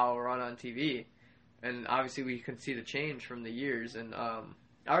allow or run on TV, and obviously we can see the change from the years, and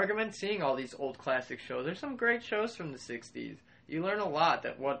I recommend seeing all these old classic shows. There's some great shows from the 60s. You learn a lot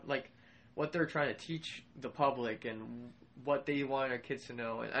that what they're trying to teach the public and what they want their kids to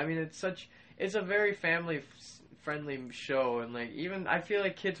know. And I mean, it's a very family friendly show, and like even I feel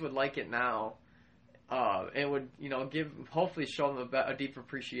like kids would like it now. It would hopefully show them a deeper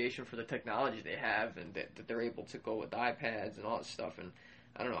appreciation for the technology they have, and that they're able to go with iPads and all that stuff. And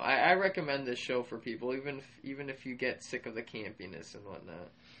I don't know. I recommend this show for people, even if you get sick of the campiness and whatnot.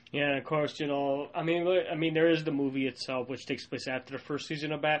 Yeah, and of course, I mean, there is the movie itself, which takes place after the first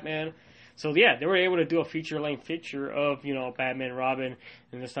season of Batman. So yeah, they were able to do a feature-length feature of Batman and Robin,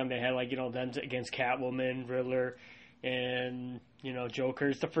 and this time they had them against Catwoman, Riddler, and Joker.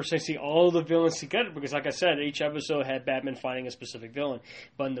 It's the first time you see all the villains together because, like I said, each episode had Batman fighting a specific villain,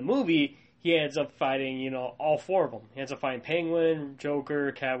 but in the movie, he ends up fighting, all four of them. He ends up fighting Penguin,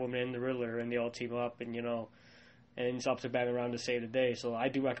 Joker, Catwoman, and the Riddler, and they all team up, and it's up to Batman around to save the day. So I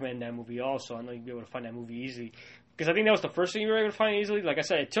do recommend that movie also. I know you'll be able to find that movie easily. Because I think that was the first thing you were able to find easily. Like I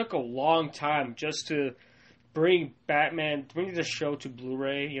said, it took a long time just to bring the show to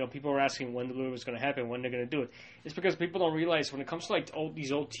Blu-ray. People were asking when the Blu-ray was going to happen, when they're going to do it. It's because people don't realize when it comes to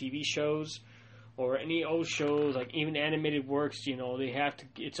these old TV shows, or any old shows, like even animated works, they have to.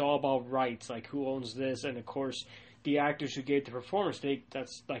 It's all about rights, like who owns this, and of course, the actors who gave the performance,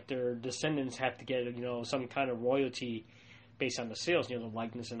 that's like their descendants have to get some kind of royalty based on the sales, the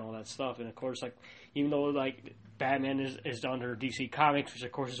likeness and all that stuff. And of course, even though Batman is under DC Comics, which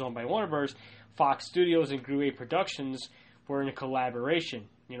of course is owned by Warner Bros., Fox Studios and Grue Productions were in a collaboration.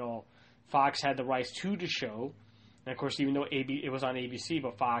 Fox had the rights to the show. And of course, even though it was on ABC,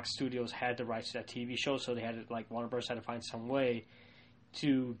 but Fox Studios had the rights to that TV show, so they had to, Warner Bros. Had to find some way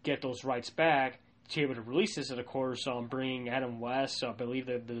to get those rights back to be able to release this. And of course, bringing Adam West, I believe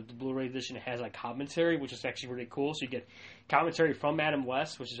the Blu-ray edition has commentary, which is actually really cool. So you get commentary from Adam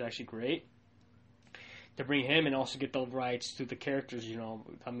West, which is actually great. To bring him and also get the rights to the characters,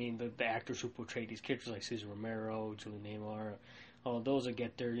 the actors who portray these characters, like Cesar Romero, Julie Newmar. Those that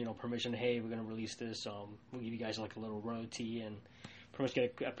get their permission. Hey, we're going to release this. We'll give you guys a little royalty and pretty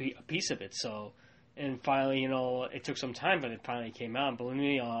much get a piece of it. So, and finally, it took some time, but it finally came out. Believe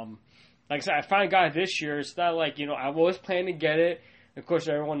me, like I said, I finally got it this year. It's not I was planning to get it. Of course,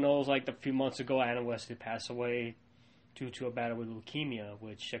 everyone knows a few months ago, Adam West did pass away due to a battle with leukemia,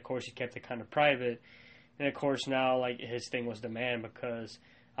 which of course he kept it kind of private. And of course now his thing was demand because.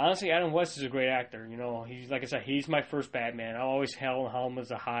 Honestly, Adam West is a great actor. He's like I said, he's my first Batman. I always held him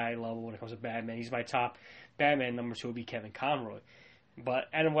as a high level when it comes to Batman. He's my top Batman. Number 2 would be Kevin Conroy. But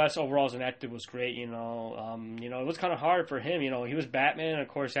Adam West overall as an actor was great. It was kind of hard for him. He was Batman. And of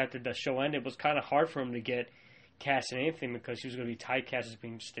course, after the show ended, it was kind of hard for him to get cast in anything because he was going to be typecast as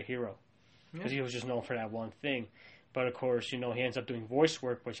being just a hero because he was just known for that one thing. But of course, he ends up doing voice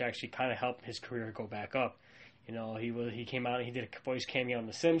work, which actually kind of helped his career go back up. He came out and he did a voice cameo on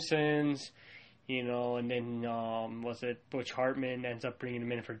The Simpsons, and then Butch Hartman ends up bringing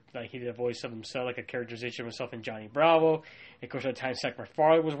him in for he did a voice of himself, a characterization of himself in Johnny Bravo. And of course, at the time, Seth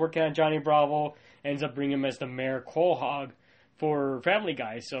MacFarlane was working on Johnny Bravo, ends up bringing him as the Mayor Quahog for Family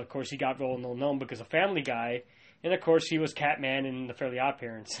Guy. So of course, he got well known because of Family Guy, and of course, he was Catman in The Fairly Odd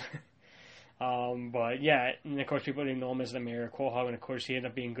Parents. But yeah, and of course, people didn't know him as the Mayor Quahog, and of course, he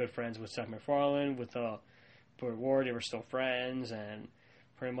ended up being good friends with Seth MacFarlane, with Burt Ward. They were still friends, and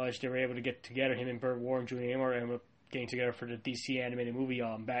Pretty much, they were able to get together. Him and Burt Ward and Julian Amor ended up getting together for the DC animated movie,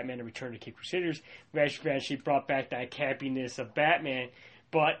 Batman: The Return of the Cape Crusaders, which actually brought back that campiness of Batman,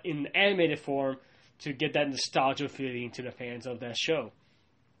 but in animated form to get that nostalgia feeling to the fans of that show.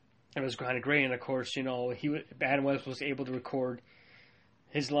 It was kind of great, and of course, Adam West was able to record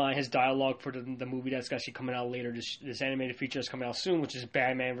his dialogue for the movie that's actually coming out later. This animated feature that's coming out soon, which is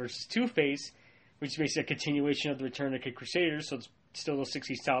Batman versus Two-Face, which is basically a continuation of the Return of the Crusaders. So it's still the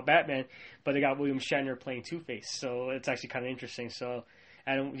 60s style Batman, but they got William Shatner playing Two-Face. So it's actually kind of interesting. So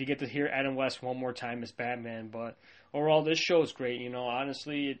you get to hear Adam West one more time as Batman. But overall, this show is great.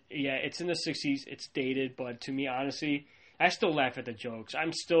 Honestly, it's in the 60s. It's dated, but to me, honestly, I still laugh at the jokes.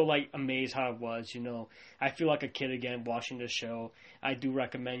 I'm still amazed how it was. I feel like a kid again watching this show. I do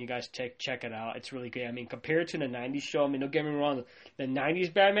recommend you guys check it out. It's really good. I mean, compared to the '90s show, don't get me wrong, the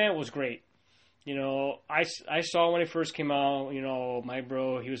 '90s Batman was great. I saw when it first came out. My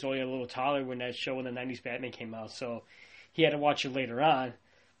bro, he was only a little toddler when the '90s Batman came out, so he had to watch it later on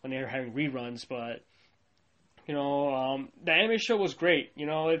when they were having reruns. But the anime show was great.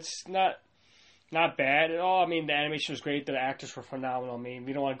 It's not bad at all. I mean, the animation was great. The actors were phenomenal. I mean,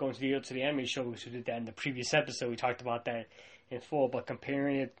 we don't want to go into the anime show because we did that in the previous episode. We talked about that in full. But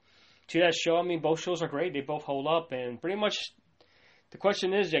comparing it to that show, I mean, both shows are great. They both hold up. And pretty much the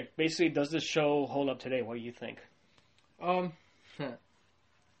question is, basically, does this show hold up today? What do you think? I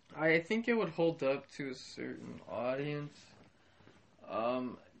think it would hold up to a certain audience.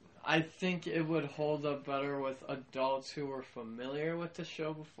 I think it would hold up better with adults who were familiar with the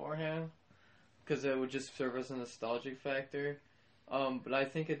show beforehand, because it would just serve as a nostalgic factor. But I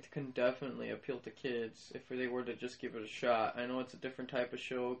think it can definitely appeal to kids if they were to just give it a shot. I know it's a different type of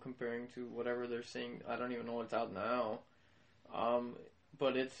show comparing to whatever they're seeing. I don't even know what's out now.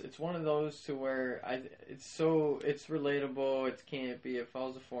 But it's one of those to where it's relatable, it's campy, it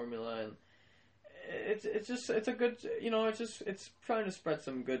follows a formula, and it's a good, it's trying to spread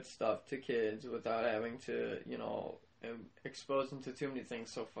some good stuff to kids without having to, expose them to too many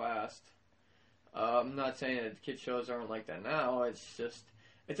things so fast. I'm not saying that kid shows aren't like that now. It's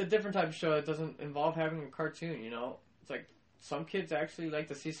a different type of show. It doesn't involve having a cartoon, It's like some kids actually like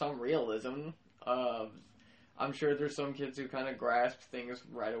to see some realism. I'm sure there's some kids who kind of grasp things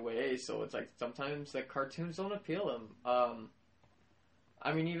right away, so it's like sometimes the cartoons don't appeal to them.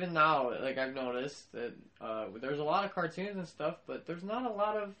 I mean, even now, I've noticed that there's a lot of cartoons and stuff, but there's not a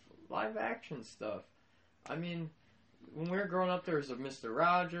lot of live action stuff. I mean, when we were growing up, there was a Mr.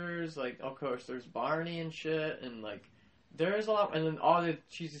 Rogers, of course, there's Barney and shit, and, there's a lot, and then all the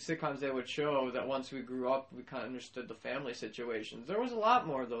cheesy sitcoms they would show that once we grew up, we kind of understood the family situations. There was a lot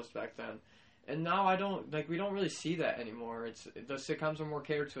more of those back then. And now we don't really see that anymore. The sitcoms are more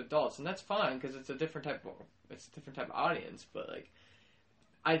catered to adults, and that's fine, because it's a different type of audience, but,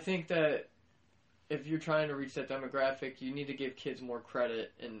 I think that if you're trying to reach that demographic, you need to give kids more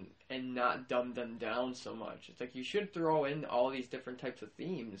credit and not dumb them down so much. It's you should throw in all these different types of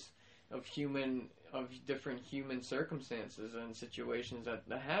themes of different human circumstances and situations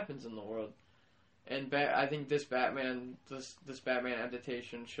that happens in the world. And I think this Batman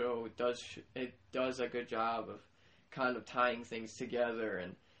adaptation show does a good job of kind of tying things together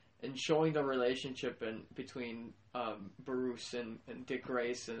and showing the relationship between Bruce and Dick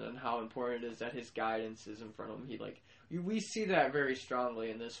Grayson, and how important it is that his guidance is in front of him. We see that very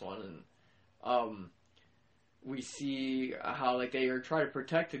strongly in this one, and we see how they are trying to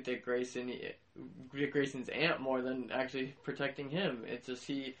protect Dick Grayson's aunt more than actually protecting him. It's just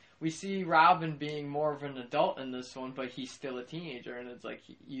we see Robin being more of an adult in this one, but he's still a teenager, and it's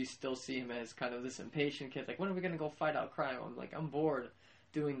you still see him as kind of this impatient kid. When are we gonna go fight out crime? I'm bored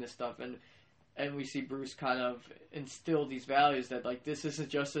doing this stuff, and we see Bruce kind of instill these values that this is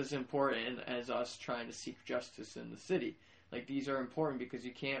just as important as us trying to seek justice in the city. These are important because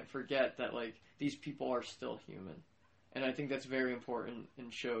you can't forget that these people are still human, and I think that's very important in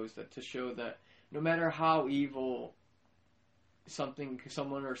shows, to show that no matter how evil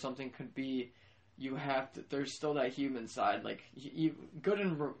someone or something could be, you have to. There's still that human side. Good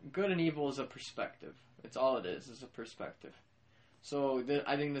and evil is a perspective. It's all it is a perspective. So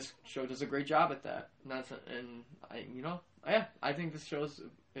I think this show does a great job at that. I think this show is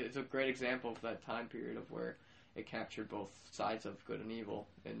a great example of that time period of where it captured both sides of good and evil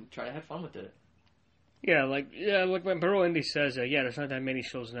and try to have fun with it. Yeah, like when Bro Indy says, there's not that many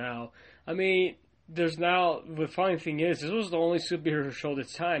shows now. I mean, there's now, the funny thing is, this was the only superhero show at the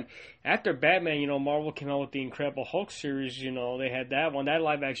time. After Batman, Marvel came out with the Incredible Hulk series, they had that one, that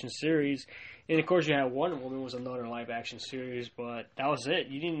live action series. And of course you had Wonder Woman was another live action series, but that was it.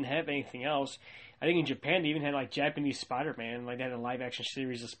 You didn't have anything else. I think in Japan they even had like Japanese Spider-Man, like they had a live action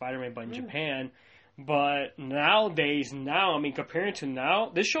series of Spider-Man, but in Japan. But nowadays, comparing to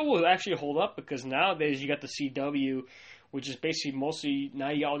now, this show will actually hold up because nowadays you got the CW, which is basically mostly, now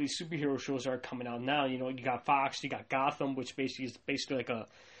you got all these superhero shows that are coming out now. You got Fox, you got Gotham, which is basically like a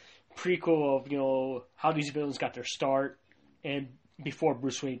prequel of, how these villains got their start, and before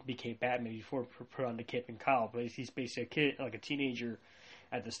Bruce Wayne became Batman, before put on the cape and cowl, but he's basically a kid, like a teenager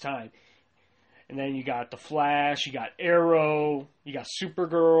at this time. And then you got The Flash, you got Arrow, you got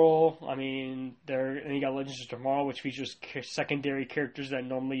Supergirl. And you got Legends of Tomorrow, which features secondary characters that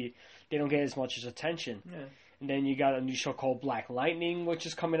normally they don't get as much as attention. Yeah. And then you got a new show called Black Lightning, which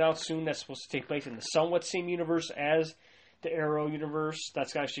is coming out soon. That's supposed to take place in the somewhat same universe as the Arrow universe.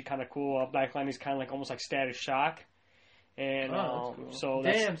 That's actually kind of cool. Black Lightning is kind of like almost like Static Shock. And that's cool. so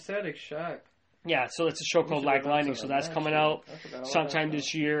damn, Static Shock. Yeah, so it's a show called Black Lightning. So that's coming out sometime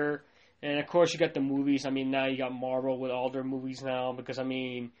this year. And of course, you got the movies. Now you got Marvel with all their movies now because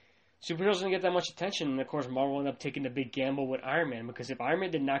superheroes don't get that much attention. And of course, Marvel ended up taking the big gamble with Iron Man because if Iron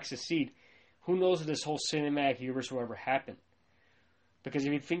Man did not succeed, who knows if this whole cinematic universe will ever happen? Because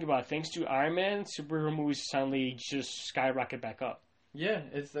if you think about it, thanks to Iron Man, superhero movies suddenly just skyrocket back up. Yeah,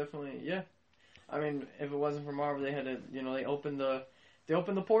 it's definitely, yeah. If it wasn't for Marvel, they had to, they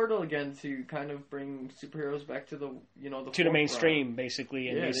opened the portal again to kind of bring superheroes back to the the mainstream, basically.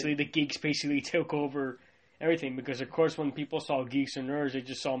 And the geeks basically took over everything because, of course, when people saw geeks and nerds, they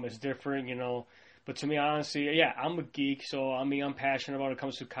just saw them as different, But to me, honestly, yeah, I'm a geek, so I'm passionate about it when it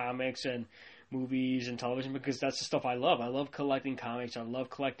comes to comics and movies and television because that's the stuff I love. I love collecting comics. I love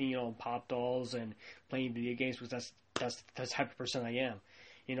collecting, pop dolls and playing video games because that's the type of person I am.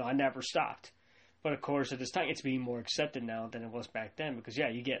 I never stopped. But of course, at this time, it's being more accepted now than it was back then because, yeah,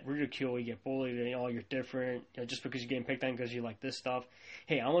 you get ridiculed, you get bullied, and you're different. Just because you're getting picked on because you like this stuff.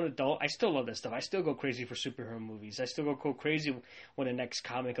 Hey, I'm an adult. I still love this stuff. I still go crazy for superhero movies. I still go crazy when the next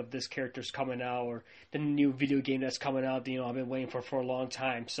comic of this character's coming out or the new video game that's coming out that, I've been waiting for a long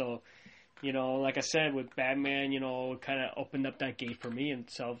time. So, like I said, with Batman, kind of opened up that gate for me and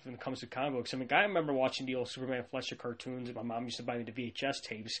stuff when it comes to comic books. I remember watching the old Superman Fleischer cartoons. My mom used to buy me the VHS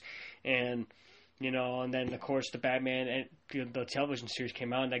tapes. And then, of course, the Batman and the television series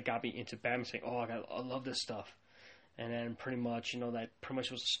came out, and that got me into Batman, saying, oh, I love this stuff. And then pretty much, that pretty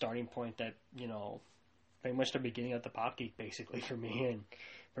much was the starting point that, pretty much the beginning of the Pop Geek, basically, for me. And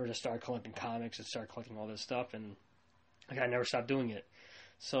for to start collecting comics and start collecting all this stuff, and I never stopped doing it.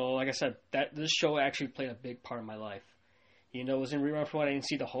 So, like I said, this show actually played a big part of my life. It was in rerun for what I didn't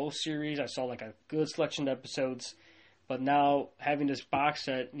see the whole series. I saw, like, a good selection of episodes. But now, having this box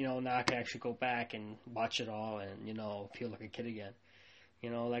set, now I can actually go back and watch it all and, feel like a kid again.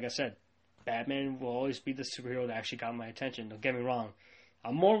 Like I said, Batman will always be the superhero that actually got my attention. Don't get me wrong.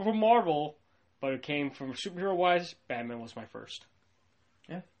 I'm more of a Marvel, but it came from superhero-wise, Batman was my first.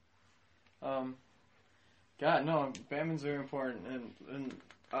 Yeah. God, no, Batman's very important. And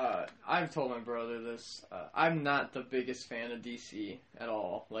I've told my brother this. I'm not the biggest fan of DC at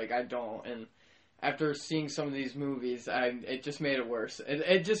all. Like, I don't. And after seeing some of these movies, it just made it worse.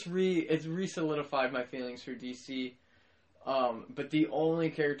 It re-solidified my feelings for DC. But the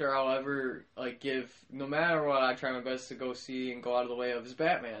only character I'll ever give, no matter what, I try my best to go see and go out of the way of is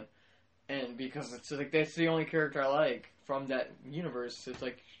Batman. And because it's like that's the only character I like from that universe. It's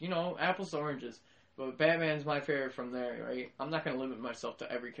like apples to oranges. But Batman's my favorite from there, right? I'm not gonna limit myself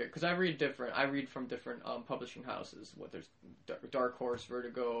to every character because I read from different publishing houses. There's Dark Horse,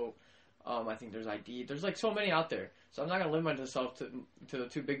 Vertigo. I think there's ID. There's so many out there. So I'm not gonna limit myself to the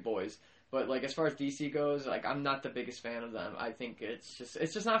two big boys. But as far as DC goes, I'm not the biggest fan of them. I think it's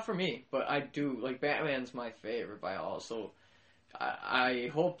just not for me. But I do Batman's my favorite by all. So I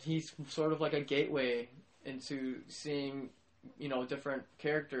hope he's sort of like a gateway into seeing different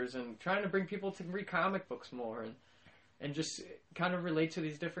characters and trying to bring people to read comic books more and just kind of relate to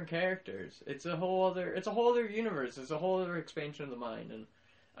these different characters. It's a whole other universe. It's a whole other expansion of the mind and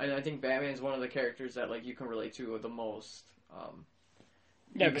I think Batman's one of the characters that you can relate to the most.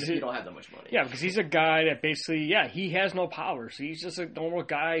 Yeah, because you don't have that much money. Yeah, because he's a guy that basically, he has no powers. He's just a normal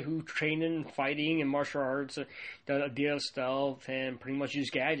guy who trained in fighting and martial arts, the idea of stealth, and pretty much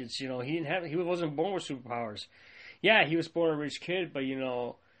used gadgets. He wasn't born with superpowers. Yeah, he was born a rich kid, but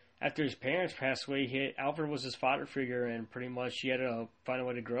after his parents passed away, Alfred was his father figure, and pretty much he had to find a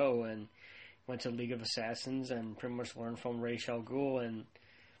way to grow and went to League of Assassins and pretty much learned from Ra's al Ghul and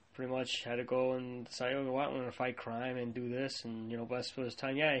pretty much had to go and decide, oh, I want to fight crime and do this, and best for his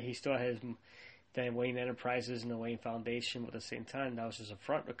time. Yeah, he still had then Wayne Enterprises and the Wayne Foundation, but at the same time, that was just a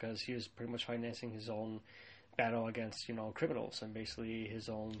front because he was pretty much financing his own battle against criminals and basically his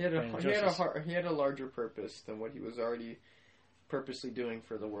own. He had a larger purpose than what he was already purposely doing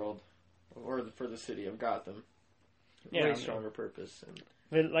for the world or for the city of Gotham. Way stronger purpose.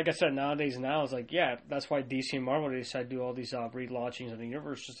 But like I said, nowadays it's like, that's why DC and Marvel decided to do all these relaunchings of the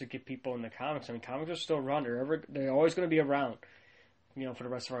universe just to get people in the comics. I mean, comics are still around. They're always going to be around, for the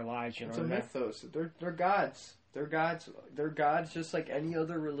rest of our lives. It's a mythos. They're gods. They're gods. They're gods just like any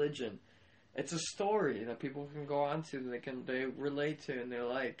other religion. It's a story that people can go on to, they relate to, and they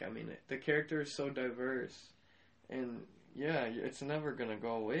like. I mean, the character is so diverse, and it's never gonna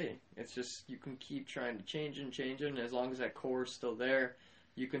go away. It's just you can keep trying to change it, and as long as that core is still there,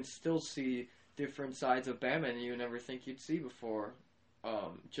 you can still see different sides of Batman you never think you'd see before.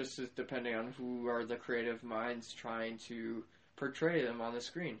 Just as depending on who are the creative minds trying to portray them on the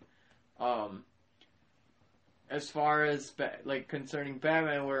screen. As far as concerning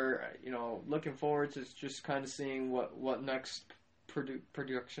Batman, we're looking forward to just kind of seeing what next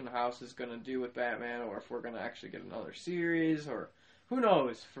production house is going to do with Batman, or if we're going to actually get another series, or who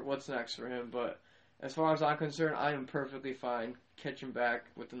knows for what's next for him. But as far as I'm concerned, I am perfectly fine catching back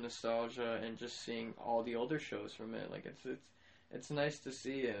with the nostalgia and just seeing all the older shows from it. Like it's nice to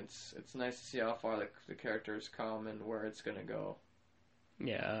see, and it's nice to see how far the characters come and where it's going to go.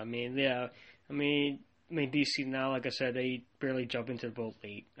 I mean, DC now, like I said, they barely jump into the boat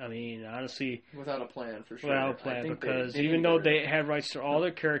late. I mean, honestly... Without a plan, for sure. Without a plan, because even though they have rights to all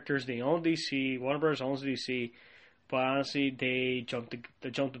their characters, they own DC, Warner Bros. Owns DC, but honestly, they jumped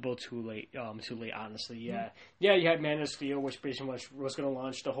the boat too late, honestly, yeah. Yeah, you had Man of Steel, which pretty much was going to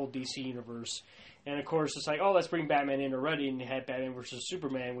launch the whole DC universe. And, of course, it's like, oh, let's bring Batman in already, and they had Batman versus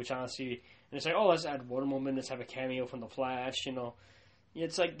Superman, which honestly... And it's like, oh, let's add Wonder Woman, let's have a cameo from The Flash,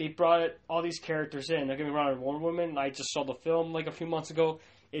 It's like they brought all these characters in. Don't get me wrong, Wonder Woman, I just saw the film like a few months ago.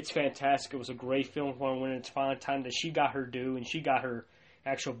 It's fantastic. It was a great film for Wonder Woman. It's finally time that she got her due and she got her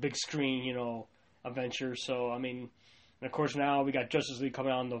actual big screen, adventure. So, I mean, and of course now we got Justice League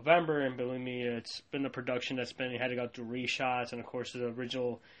coming out in November, and believe me, it's been a production that's had to go through reshots, and of course the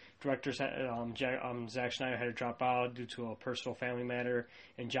original director, Zack Snyder, had to drop out due to a personal family matter,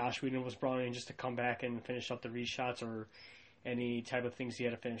 and Joss Whedon was brought in just to come back and finish up the reshots or any type of things he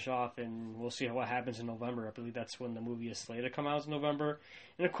had to finish off, and we'll see what happens in November. I believe that's when the movie is slated to come out, in November.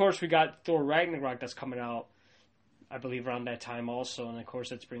 And of course we got Thor Ragnarok that's coming out, I believe, around that time also, and of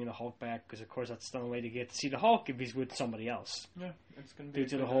course that's bringing the Hulk back, because of course that's the only way to get to see the Hulk if he's with somebody else. Yeah, it's going to be due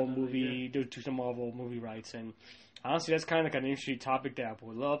to the whole movie, due to the Marvel movie rights, and honestly that's kind of like an interesting topic that I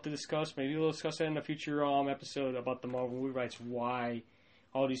would love to discuss. Maybe we'll discuss that in a future episode about the Marvel movie rights, why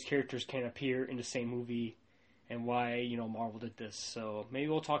all these characters can't appear in the same movie, and why, Marvel did this. So maybe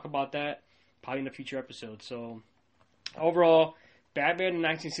we'll talk about that probably in a future episode. So overall, Batman the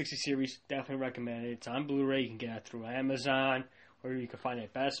 1960 series, definitely recommend it. It's on Blu-ray. You can get it through Amazon, or you can find it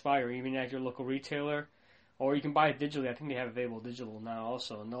at Best Buy, or even at your local retailer. Or you can buy it digitally. I think they have it available digital now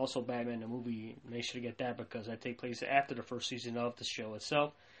also. And also Batman the movie, make sure to get that because that takes place after the first season of the show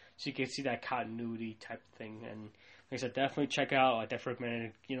itself. So you can see that continuity type of thing. And like I said, definitely check it out. I definitely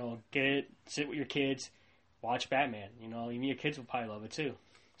recommend it. Get it, sit with your kids, watch Batman. Even your kids will probably love it too.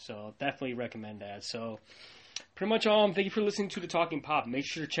 So definitely recommend that. So pretty much all. Thank you for listening to The Talking Pop. Make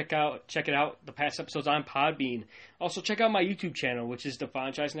sure to check it out. The past episodes on Podbean. Also check out my YouTube channel, which is the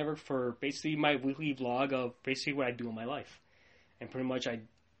Franchise Network, for basically my weekly vlog of basically what I do in my life. And pretty much I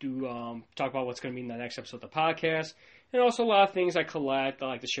do talk about what's going to be in the next episode of the podcast. And also a lot of things I collect. I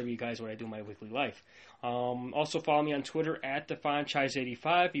like to share with you guys what I do in my weekly life. Also follow me on Twitter at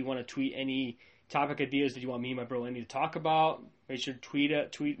TheFranchise85. If you want to tweet any topic ideas that you want me and my bro Andy to talk about, make sure to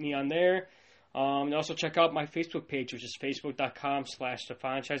tweet me on there. And also check out my Facebook page, which is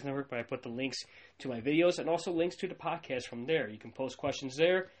facebook.com/TheFranchise Network, where I put the links to my videos and also links to the podcast from there. You can post questions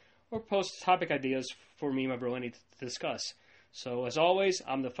there or post topic ideas for me and my bro Andy to discuss. So as always,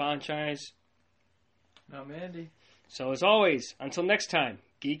 I'm The Franchise. I'm Andy. So as always, until next time,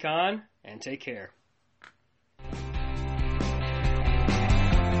 geek on and take care.